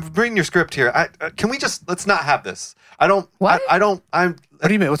 I'm reading your script here. Can we let's not have this? I don't. What? I don't. What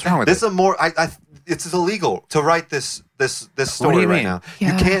do you mean? What's wrong with This it? is more. It's illegal to write this story do you right mean? now.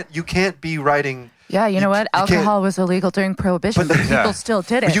 Yeah. You can't be writing. Yeah, you know what? you can't- Alcohol was illegal during Prohibition, but people still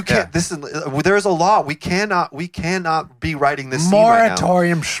did it. You can't. There is a law. We cannot be writing this scene right now.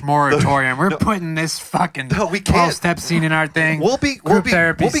 Moratorium, schmoratorium. We're putting this fucking we can't. 12-step scene in our thing. We'll be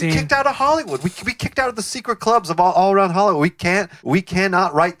therapy scene. kicked out of Hollywood. We be kicked out of the secret clubs of all around Hollywood. We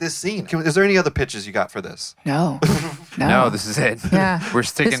cannot write this scene. Is there any other pitches you got for this? No. No, this is it. Yeah. We're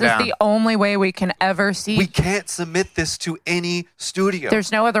sticking This down. is the only way we can ever see. We can't submit this to any studio. There's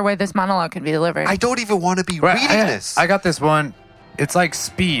no other way this monologue can be delivered. I don't even want to be Well, reading this. I got this one. It's like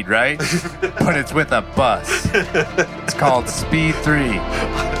Speed, right? But it's with a bus. It's called Speed 3.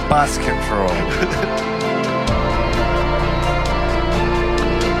 Bus Control.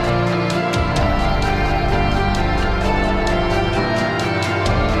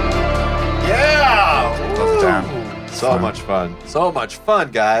 Yeah. Close it down. So much fun. So much fun,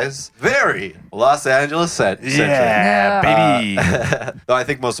 guys. Very Los Angeles centric. Yeah, baby. Though I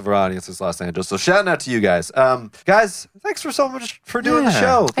think most of our audience is Los Angeles. So shouting out to you guys. Guys, thanks for so much for doing the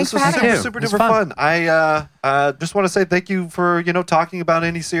show. Thanks this for was having super, us. super duper fun. I just want to say thank you for, talking about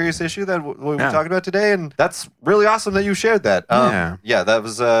any serious issue that we were talking about today. And that's really awesome that you shared that. Yeah, that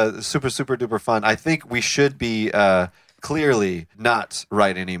was super, super duper fun. I think we should be clearly not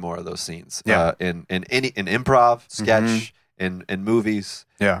write any more of those scenes in improv, sketch, in movies.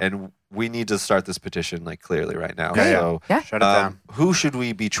 Yeah. And we need to start this petition clearly right now. Yeah, So Shut it down. who should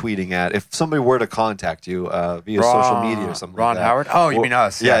we be tweeting at if somebody were to contact you via social media or something Ron like that? Howard? Oh, you mean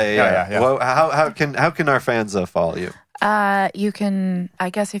us? Yeah. Well, how can our fans follow you? You can,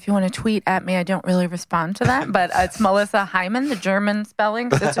 I guess, if you want to tweet at me, I don't really respond to that, but it's Melissa Hyman, the German spelling,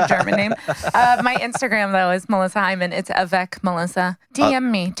 'cause it's a German name. My Instagram, though, is Melissa Hyman. It's avec Melissa.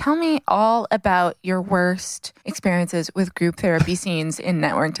 DM me. Tell me all about your worst experiences with group therapy scenes in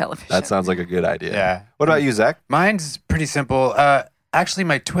network television. That sounds like a good idea. Yeah. What about you, Zach? Mine's pretty simple. Actually,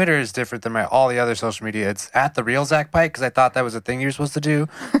 my Twitter is different than all the other social media. It's at the real Zach Pike because I thought that was a thing you're supposed to do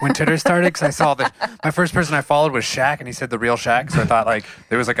when Twitter started. Because I saw that my first person I followed was Shaq, and he said the real Shaq. So I thought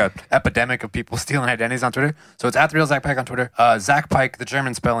there was a epidemic of people stealing identities on Twitter. So it's at the real Zach Pike on Twitter. Zach Pike, the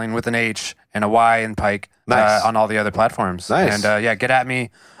German spelling with an H and a Y in Pike on all the other platforms. Nice. And get at me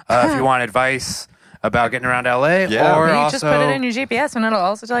if you want advice about getting around LA, or you also just put it in your GPS and it'll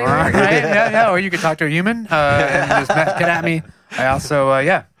also tell you where right, you're going. yeah, or you could talk to a human and just get at me. I also,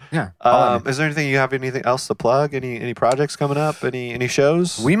 Is there anything else to plug? Any projects coming up? Any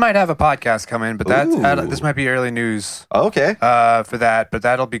shows? we might have a podcast coming, but Ooh. this might be early news Okay. for that, but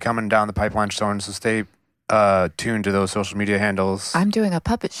that'll be coming down the pipeline soon, so stay tuned to those social media handles. I'm doing a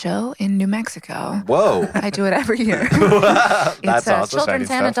puppet show in New Mexico. Whoa. I do it every year. That's It's a awesome. children's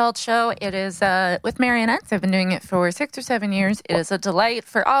Exciting and stuff. adult show. It is with marionettes. I've been doing it for 6 or 7 years. It is a delight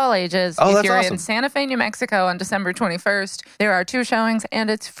for all ages. Oh, if that's you're awesome. in Santa Fe, New Mexico on December 21st, there are 2 showings and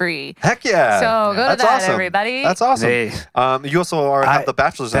it's free. Heck yeah. So go to That's that, awesome. everybody. That's awesome. Hey. You also have the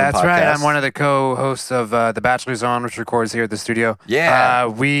Bachelor Zone That's podcast. right. I'm one of the co-hosts of the Bachelor Zone, which records here at the studio. Yeah.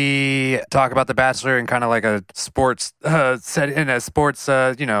 We talk about the Bachelor in kind of like a sports set in a sports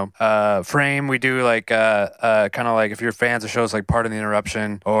frame. We do kind of like if you're fans of shows like Part of the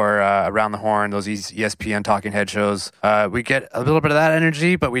Interruption or Around the Horn, those ESPN talking head shows. We get a little bit of that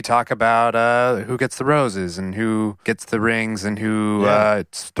energy, but we talk about who gets the roses and who gets the rings and who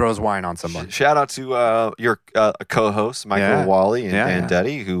throws wine on someone. Shout out to your co-hosts, Michael Wally and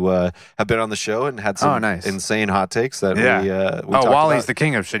Daddy, who have been on the show and had some insane hot takes that we talked Wally's about. the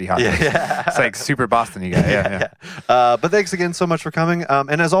king of shitty hot takes. It's like super Boston-y guy. Yeah. But thanks again so much for coming.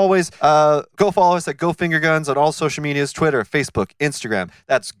 And as always, go follow us at Go Finger Guns on all social medias, Twitter, Facebook, Instagram.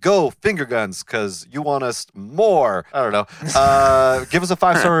 That's Go Finger Guns because you want us more. I don't know. Give us a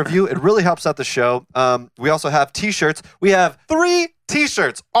 5-star review. It really helps out the show. We also have T-shirts. We have 3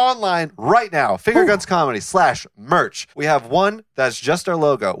 T-shirts online right now. Fingerguns Comedy /merch. We have one that's just our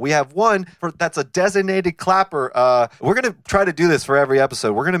logo. We have one that's a designated clapper. We're going to try to do this for every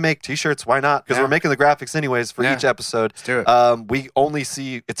episode. We're going to make T-shirts. Why not? Because we're making the graphics anyways for each episode. Let's do it. We only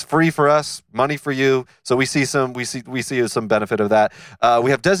see it's free for us, money for you. So we see some benefit of that.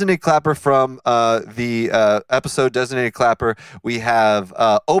 We have designated clapper from the episode designated clapper. We have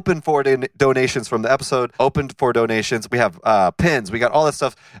open for donations from the episode. Open for donations. We have pins. We got all that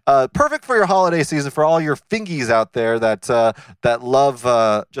stuff. Perfect for your holiday season for all your fingies out there that love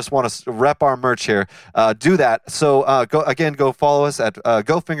just want to rep our merch here. Do that. So go follow us at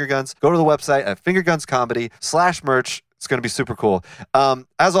Go Finger Guns. Go to the website at Fingerguns Comedy /merch. It's going to be super cool.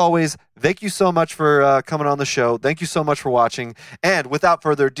 As always, thank you so much for coming on the show. Thank you so much for watching. And without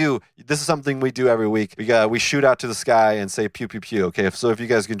further ado, this is something we do every week. We shoot out to the sky and say pew, pew, pew. Okay, so if you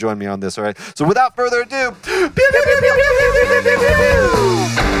guys can join me on this, all right? So without further ado, pew, pew, pew, pew, pew, pew, pew, pew, pew, pew.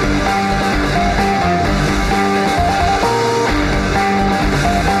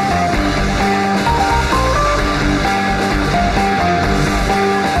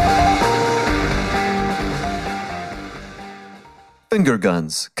 Finger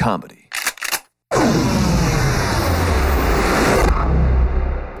Guns Comedy.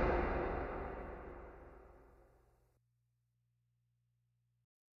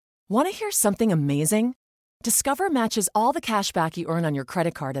 Want to hear something amazing? Discover matches all the cash back you earn on your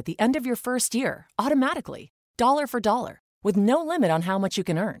credit card at the end of your first year, automatically, dollar for dollar, with no limit on how much you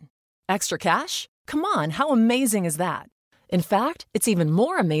can earn. Extra cash? Come on, how amazing is that? In fact, it's even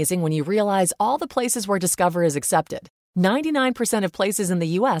more amazing when you realize all the places where Discover is accepted. 99% of places in the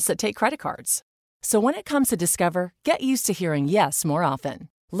U.S. that take credit cards. So when it comes to Discover, get used to hearing yes more often.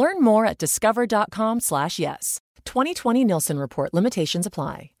 Learn more at discover.com/yes. 2020 Nielsen Report limitations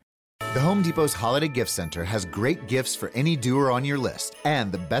apply. The Home Depot's Holiday Gift Center has great gifts for any doer on your list and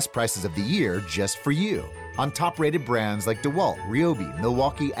the best prices of the year just for you on top-rated brands like DeWalt, Ryobi,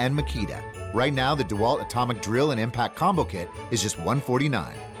 Milwaukee, and Makita. Right now, the DeWalt Atomic Drill and Impact Combo Kit is just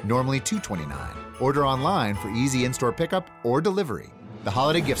 $149, normally $229. Order online for easy in-store pickup or delivery. The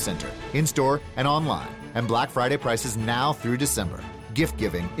Holiday Gift Center, in-store and online, and Black Friday prices now through December. Gift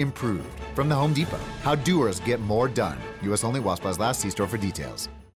giving improved. From the Home Depot, how doers get more done. U.S. only while supplies last. See store for details.